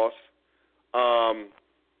Randy Moss.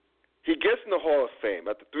 He gets in the Hall of Fame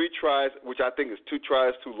after 3 tries, which I think is 2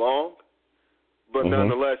 tries too long, but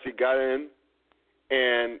nonetheless he got in,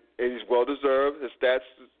 and he's well-deserved. His stats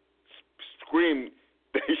scream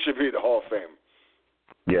that he should be in the Hall of Fame.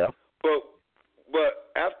 Yeah.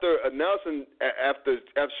 But after announcing,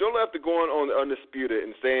 shortly after going on Undisputed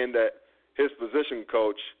and saying that his position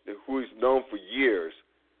coach, who he's known for years,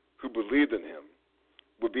 who believed in him,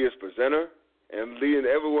 would be his presenter and leading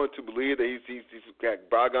everyone to believe that he's got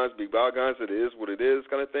bygones, big bygones, that it is what it is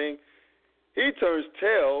kind of thing, he turns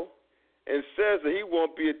tail and says that he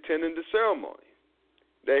won't be attending the ceremony,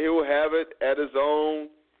 that he will have it at his own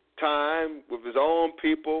time with his own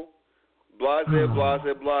people, blase,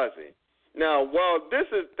 blase, blase. Now, while that's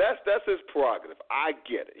his prerogative, I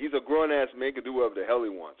get it. He's a grown-ass man, he can do whatever the hell he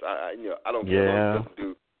wants. I don't care what he doesn't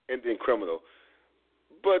do anything criminal.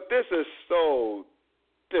 But this is so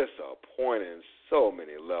disappointing so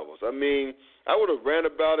many levels. I mean, I would have ran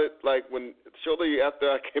about it like shortly after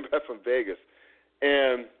I came back from Vegas,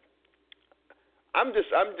 and I'm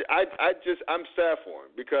sad for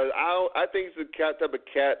him because I think he's the type of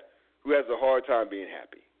cat who has a hard time being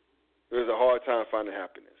happy. Who has a hard time finding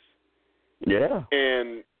happiness. Yeah.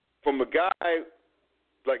 And from a guy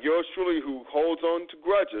like yours truly who holds on to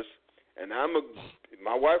grudges, and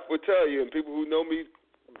my wife would tell you, and people who know me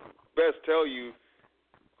best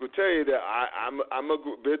will tell you that I'm a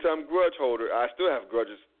big-time grudge holder. I still have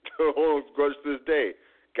grudges. Hold grudges to this day.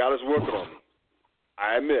 God is working on me.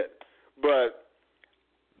 I admit. But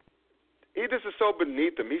he just is so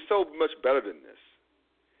beneath him. He's so much better than this.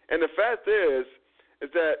 And the fact is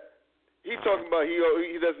that he's talking about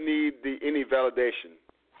he doesn't need any validation.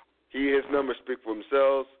 His numbers speak for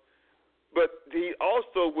themselves. But he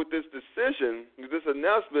also, with this decision, with this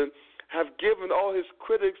announcement, have given all his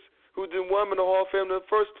critics who didn't want him in the Hall of Fame in the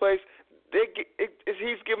first place,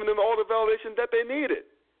 he's giving them all the validation that they needed.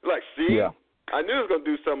 Like, see, I knew he was going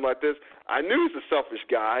to do something like this. I knew he's a selfish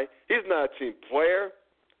guy. He's not a team player.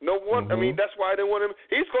 No one. I mean, that's why I didn't want him.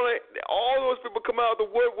 He's going to. All those people come out of the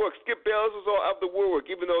woodwork. Skip Bayless was all out of the woodwork,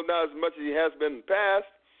 even though not as much as he has been in the past,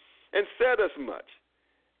 and said as much.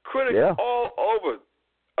 Critics all over.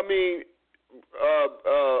 I mean,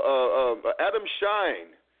 Adam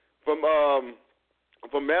Shine from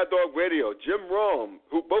Mad Dog Radio, Jim Rome,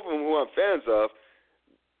 both of them who I'm fans of,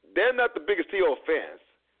 they're not the biggest T.O. fans.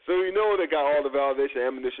 So you know they got all the validation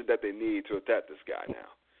and ammunition that they need to attack this guy now.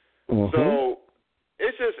 So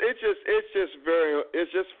it's just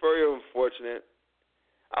very unfortunate.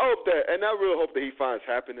 I hope that, and I really hope that he finds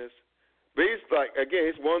happiness. But he's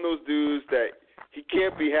he's one of those dudes that he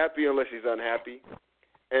can't be happy unless he's unhappy.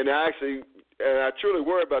 And I truly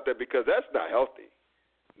worry about that because that's not healthy.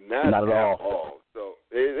 Not at all. So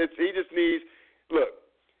he just needs, look,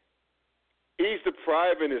 he's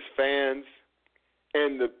depriving his fans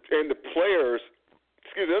and the players,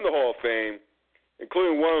 in the Hall of Fame,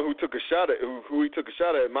 including one who he took a shot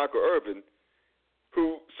at, Michael Irvin,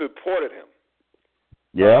 who supported him.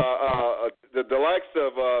 The likes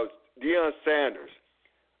of Deion Sanders,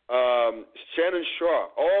 Shannon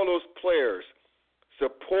Sharp, all those players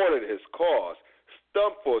supported his cause,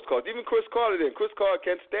 stumped for his cause. Even Chris Carter didn't. Chris Carter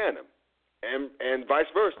can't stand him, and vice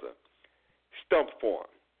versa. Stumped for him.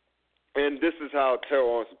 And this is how Terrell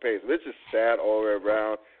Owens pays him. It's just sad all the way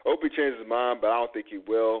around. I hope he changes his mind, but I don't think he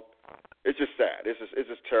will. It's just sad. It's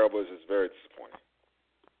just terrible. It's just very disappointing.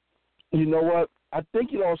 You know what? I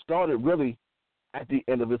think it all started really at the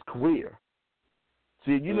end of his career.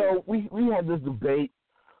 See, you know, we had this debate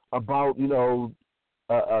about,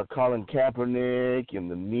 Colin Kaepernick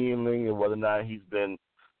and the kneeling and whether or not he's been,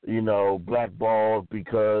 blackballed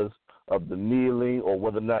because of the kneeling or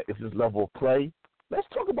whether or not it's his level of play. Let's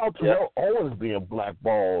talk about Terrell Owens being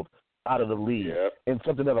blackballed out of the league and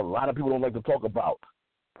something that a lot of people don't like to talk about.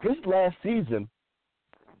 This last season,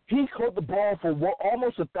 he caught the ball for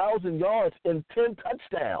almost 1,000 yards and 10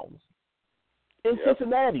 touchdowns in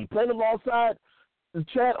Cincinnati, playing alongside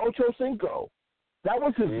Chad Ochocinco. That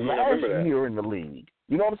was his last year in the league.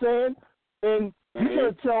 You know what I'm saying? And you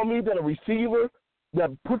can't tell me that a receiver that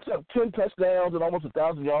puts up 10 touchdowns and almost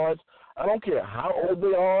 1,000 yards, I don't care how old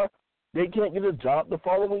they are, they can't get a job the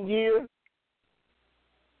following year.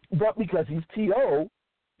 But because he's T.O.,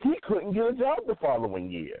 he couldn't get a job the following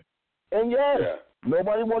year. And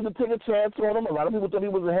nobody wanted to take a chance on him. A lot of people thought he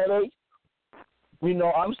was a headache.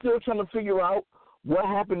 I'm still trying to figure out what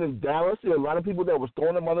happened in Dallas. There are a lot of people that was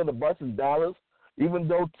throwing him under the bus in Dallas, even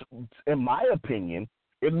though, in my opinion,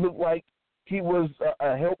 it looked like he was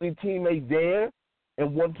a healthy teammate there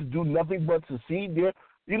and wanted to do nothing but succeed there.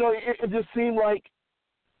 It just seemed like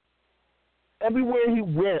everywhere he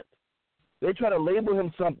went, they try to label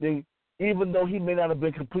him something, even though he may not have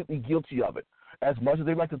been completely guilty of it. As much as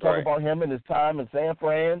they like to talk about him and his time in San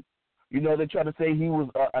Fran, they try to say he was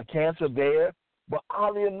a cancer there. But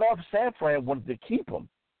oddly enough, San Fran wanted to keep him.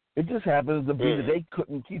 It just happens to be that they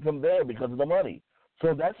couldn't keep him there because of the money.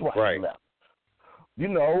 So that's why he left.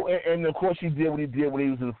 And of course he did what he did when he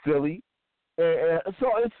was in Philly. So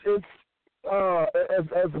it's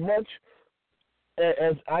as much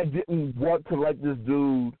as I didn't want to like this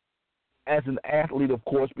dude as an athlete, of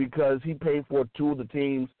course, because he paid for two of the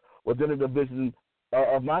teams within the division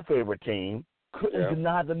of my favorite team, couldn't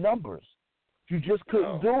deny the numbers. You just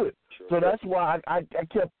couldn't do it. So that's why I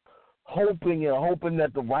kept hoping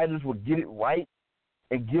that the writers would get it right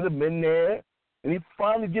and get him in there. And he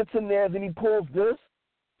finally gets in there, and then he pulls this.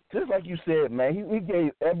 Just like you said, man, he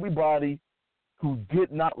gave everybody who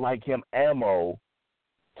did not like him ammo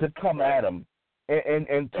to come at him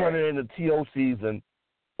and turn it into T.O. season.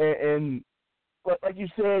 And like you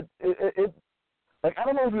said, I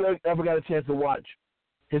don't know if you ever got a chance to watch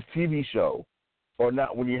his TV show or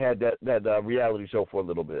not when you had that reality show for a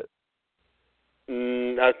little bit.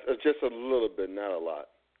 Just a little bit, not a lot.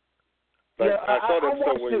 I saw that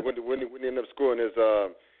episode when he ended up scoring his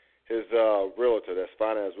realtor, that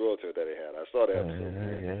finance realtor that he had. I saw that episode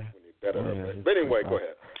when he bet her. But anyway, go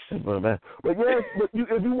ahead. But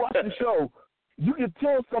if you watch the show, you can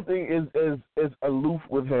tell something is aloof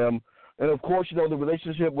with him. And, of course, the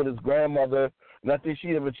relationship with his grandmother, and I think she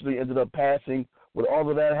eventually ended up passing with all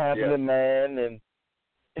of that happening, man. And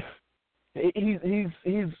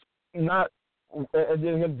he's not – and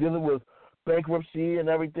then him dealing with bankruptcy and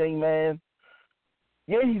everything, man.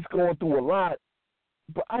 Yeah, he's going through a lot,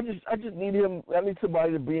 but I just need him. I need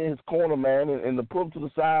somebody to be in his corner, man, and to put him to the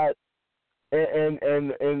side and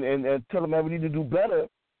tell him that we need to do better.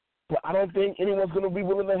 But I don't think anyone's going to be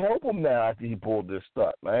willing to help him now after he pulled this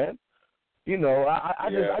stunt, man. You know,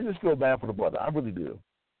 I just feel bad for the brother. I really do.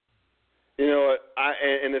 You know what?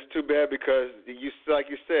 And it's too bad because like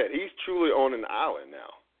you said, he's truly on an island now.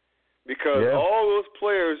 Because all those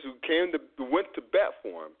players who went to bat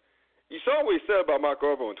for him, you saw what he said about Mark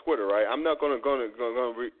Irvin on Twitter, right? I'm not going to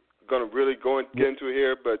really get into it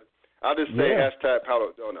here, but I'll just say hashtag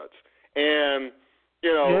Powder Donuts. And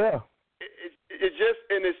you know, it just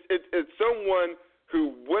and it's someone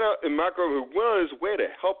who went out and Mark Irvin who went on his way to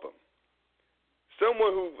help him.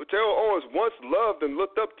 Someone who Terrell Owens once loved and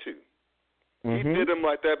looked up to. He did him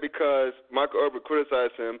like that because Michael Irvin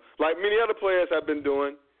criticized him, like many other players have been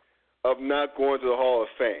doing, of not going to the Hall of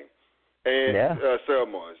Fame and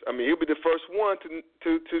ceremonies. I mean, he'll be the first one to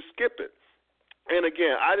skip it. And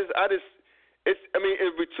again, it'd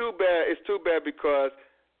be too bad. It's too bad because,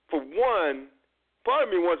 for one, part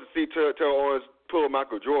of me wants to see Terrell Owens pull a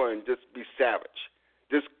Michael Jordan and just be savage,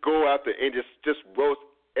 just go out there and just roast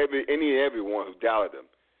everyone who doubted him,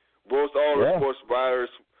 roast all the sports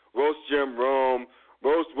writers. Roast Jim Rome,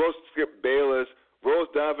 roast Skip Bayless,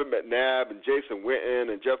 roast Donovan McNabb and Jason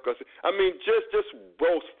Witten and Jeff Gussie. I mean, just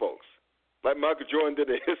roast folks like Michael Jordan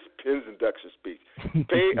did in his Penn's induction speech. I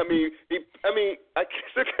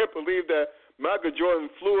still can't believe that Michael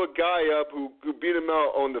Jordan flew a guy up who beat him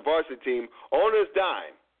out on the varsity team on his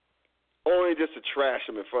dime, only just to trash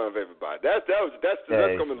him in front of everybody. That's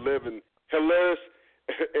going to live in hilarious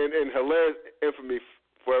infamy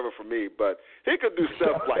forever for me, but he could do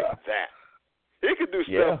stuff like that. He could do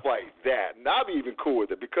stuff like that, and I'd be even cool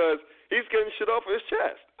with it because he's getting shit off his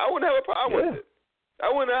chest. I wouldn't have a problem with it.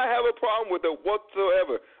 I would not have a problem with it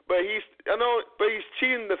whatsoever. But he's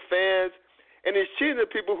cheating the fans, and he's cheating the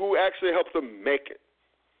people who actually helped him make it.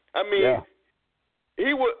 I mean,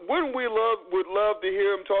 wouldn't we would love to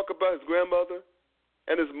hear him talk about his grandmother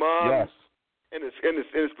and his mom and his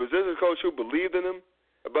position coach who believed in him?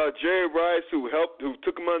 About Jerry Rice who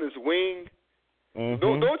took him on his wing.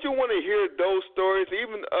 Don't you want to hear those stories?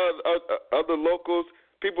 Even other locals,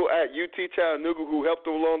 people at UT Chattanooga who helped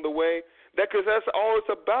him along the way. Because that's all it's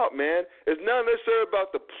about, man. It's not necessarily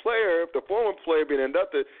about the player, the former player being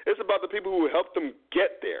inducted. It's about the people who helped them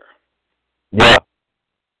get there. Yeah,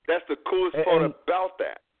 that's the coolest part about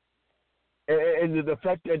that. And the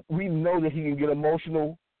fact that we know that he can get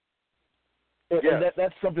emotional. And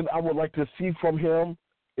that's something I would like to see from him.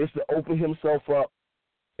 Is to open himself up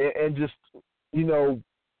and just, you know,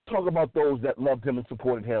 talk about those that loved him and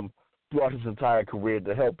supported him throughout his entire career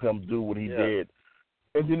to help him do what he did.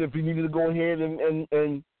 And then if he needed to go ahead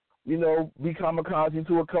and you know, be kamikaze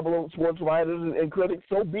to a couple of sports writers and critics,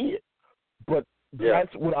 so be it. But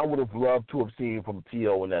that's what I would have loved to have seen from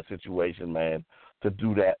T.O. in that situation, man, to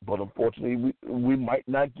do that. But unfortunately, we might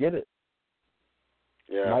not get it.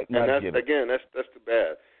 Yeah, and that's too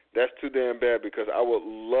bad. That's too damn bad because I would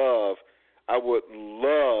love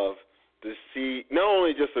to see not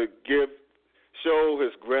only just show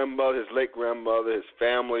his grandmother, his late grandmother, his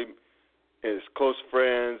family, his close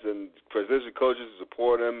friends, and position coaches to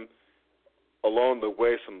support him along the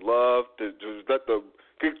way some love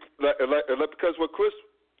because what Chris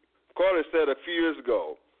Carter said a few years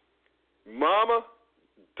ago, Mama,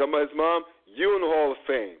 talking about his mom, you in the Hall of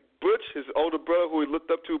Fame. Butch, his older brother who he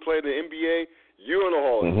looked up to, played in the NBA. You in the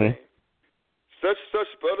Hall of Fame. Such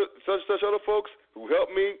other folks who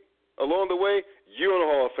helped me along the way, you in the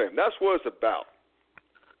Hall of Fame. That's what it's about.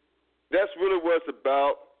 That's really what it's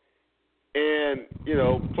about. And, you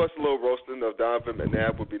know, plus a little roasting of Donovan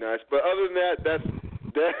McNabb would be nice. But other than that, that's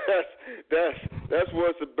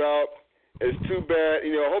what it's about. It's too bad.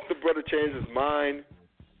 You know, I hope the brother changes his mind.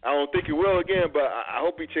 I don't think he will again, but I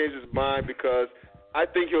hope he changes his mind because I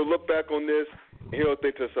think he'll look back on this and he'll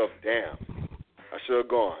think to himself, damn, I should have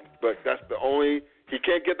gone. But that's he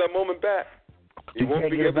can't get that moment back. He won't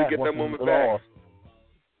be able to get that moment back.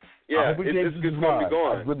 Yeah, it's going to be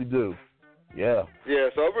gone. I really do. Yeah. Yeah,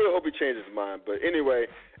 so I really hope he changes his mind. But anyway,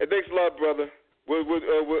 thanks a lot, brother.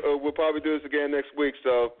 We'll probably do this again next week,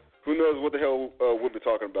 so who knows what the hell we'll be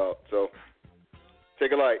talking about. So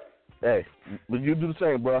take a light. Hey, you do the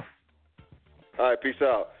same, bro. All right, peace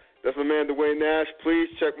out. That's my man, Dwayne Nash. Please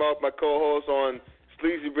check out my co-host on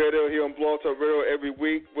Sleazy Radio here on Blog Talk Radio every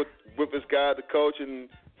week with this guy, the coach, and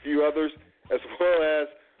a few others, as well as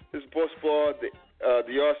his sports blog, the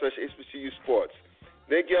r/HBCU Sports.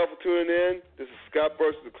 Thank you all for tuning in. This is Scott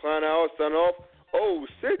Burst of the Klein Hour. Sign off.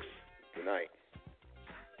 06. Good night.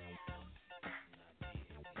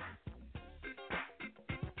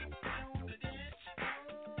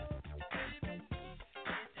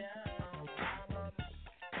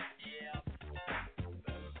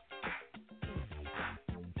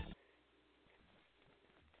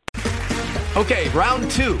 Okay,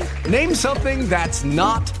 round 2. Name something that's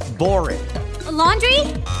not boring. A laundry?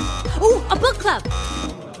 Ooh, a book club.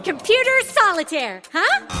 Computer solitaire,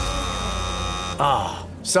 huh? Ah,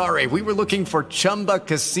 oh, sorry, we were looking for Chumba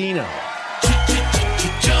Casino.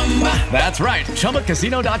 That's right,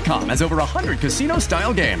 ChumbaCasino.com has over 100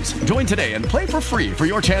 casino-style games. Join today and play for free for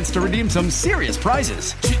your chance to redeem some serious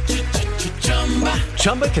prizes.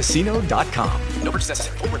 ChumbaCasino.com. No purchase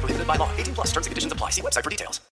necessary. Void where prohibited by law. 18+ terms and conditions apply. See website for details.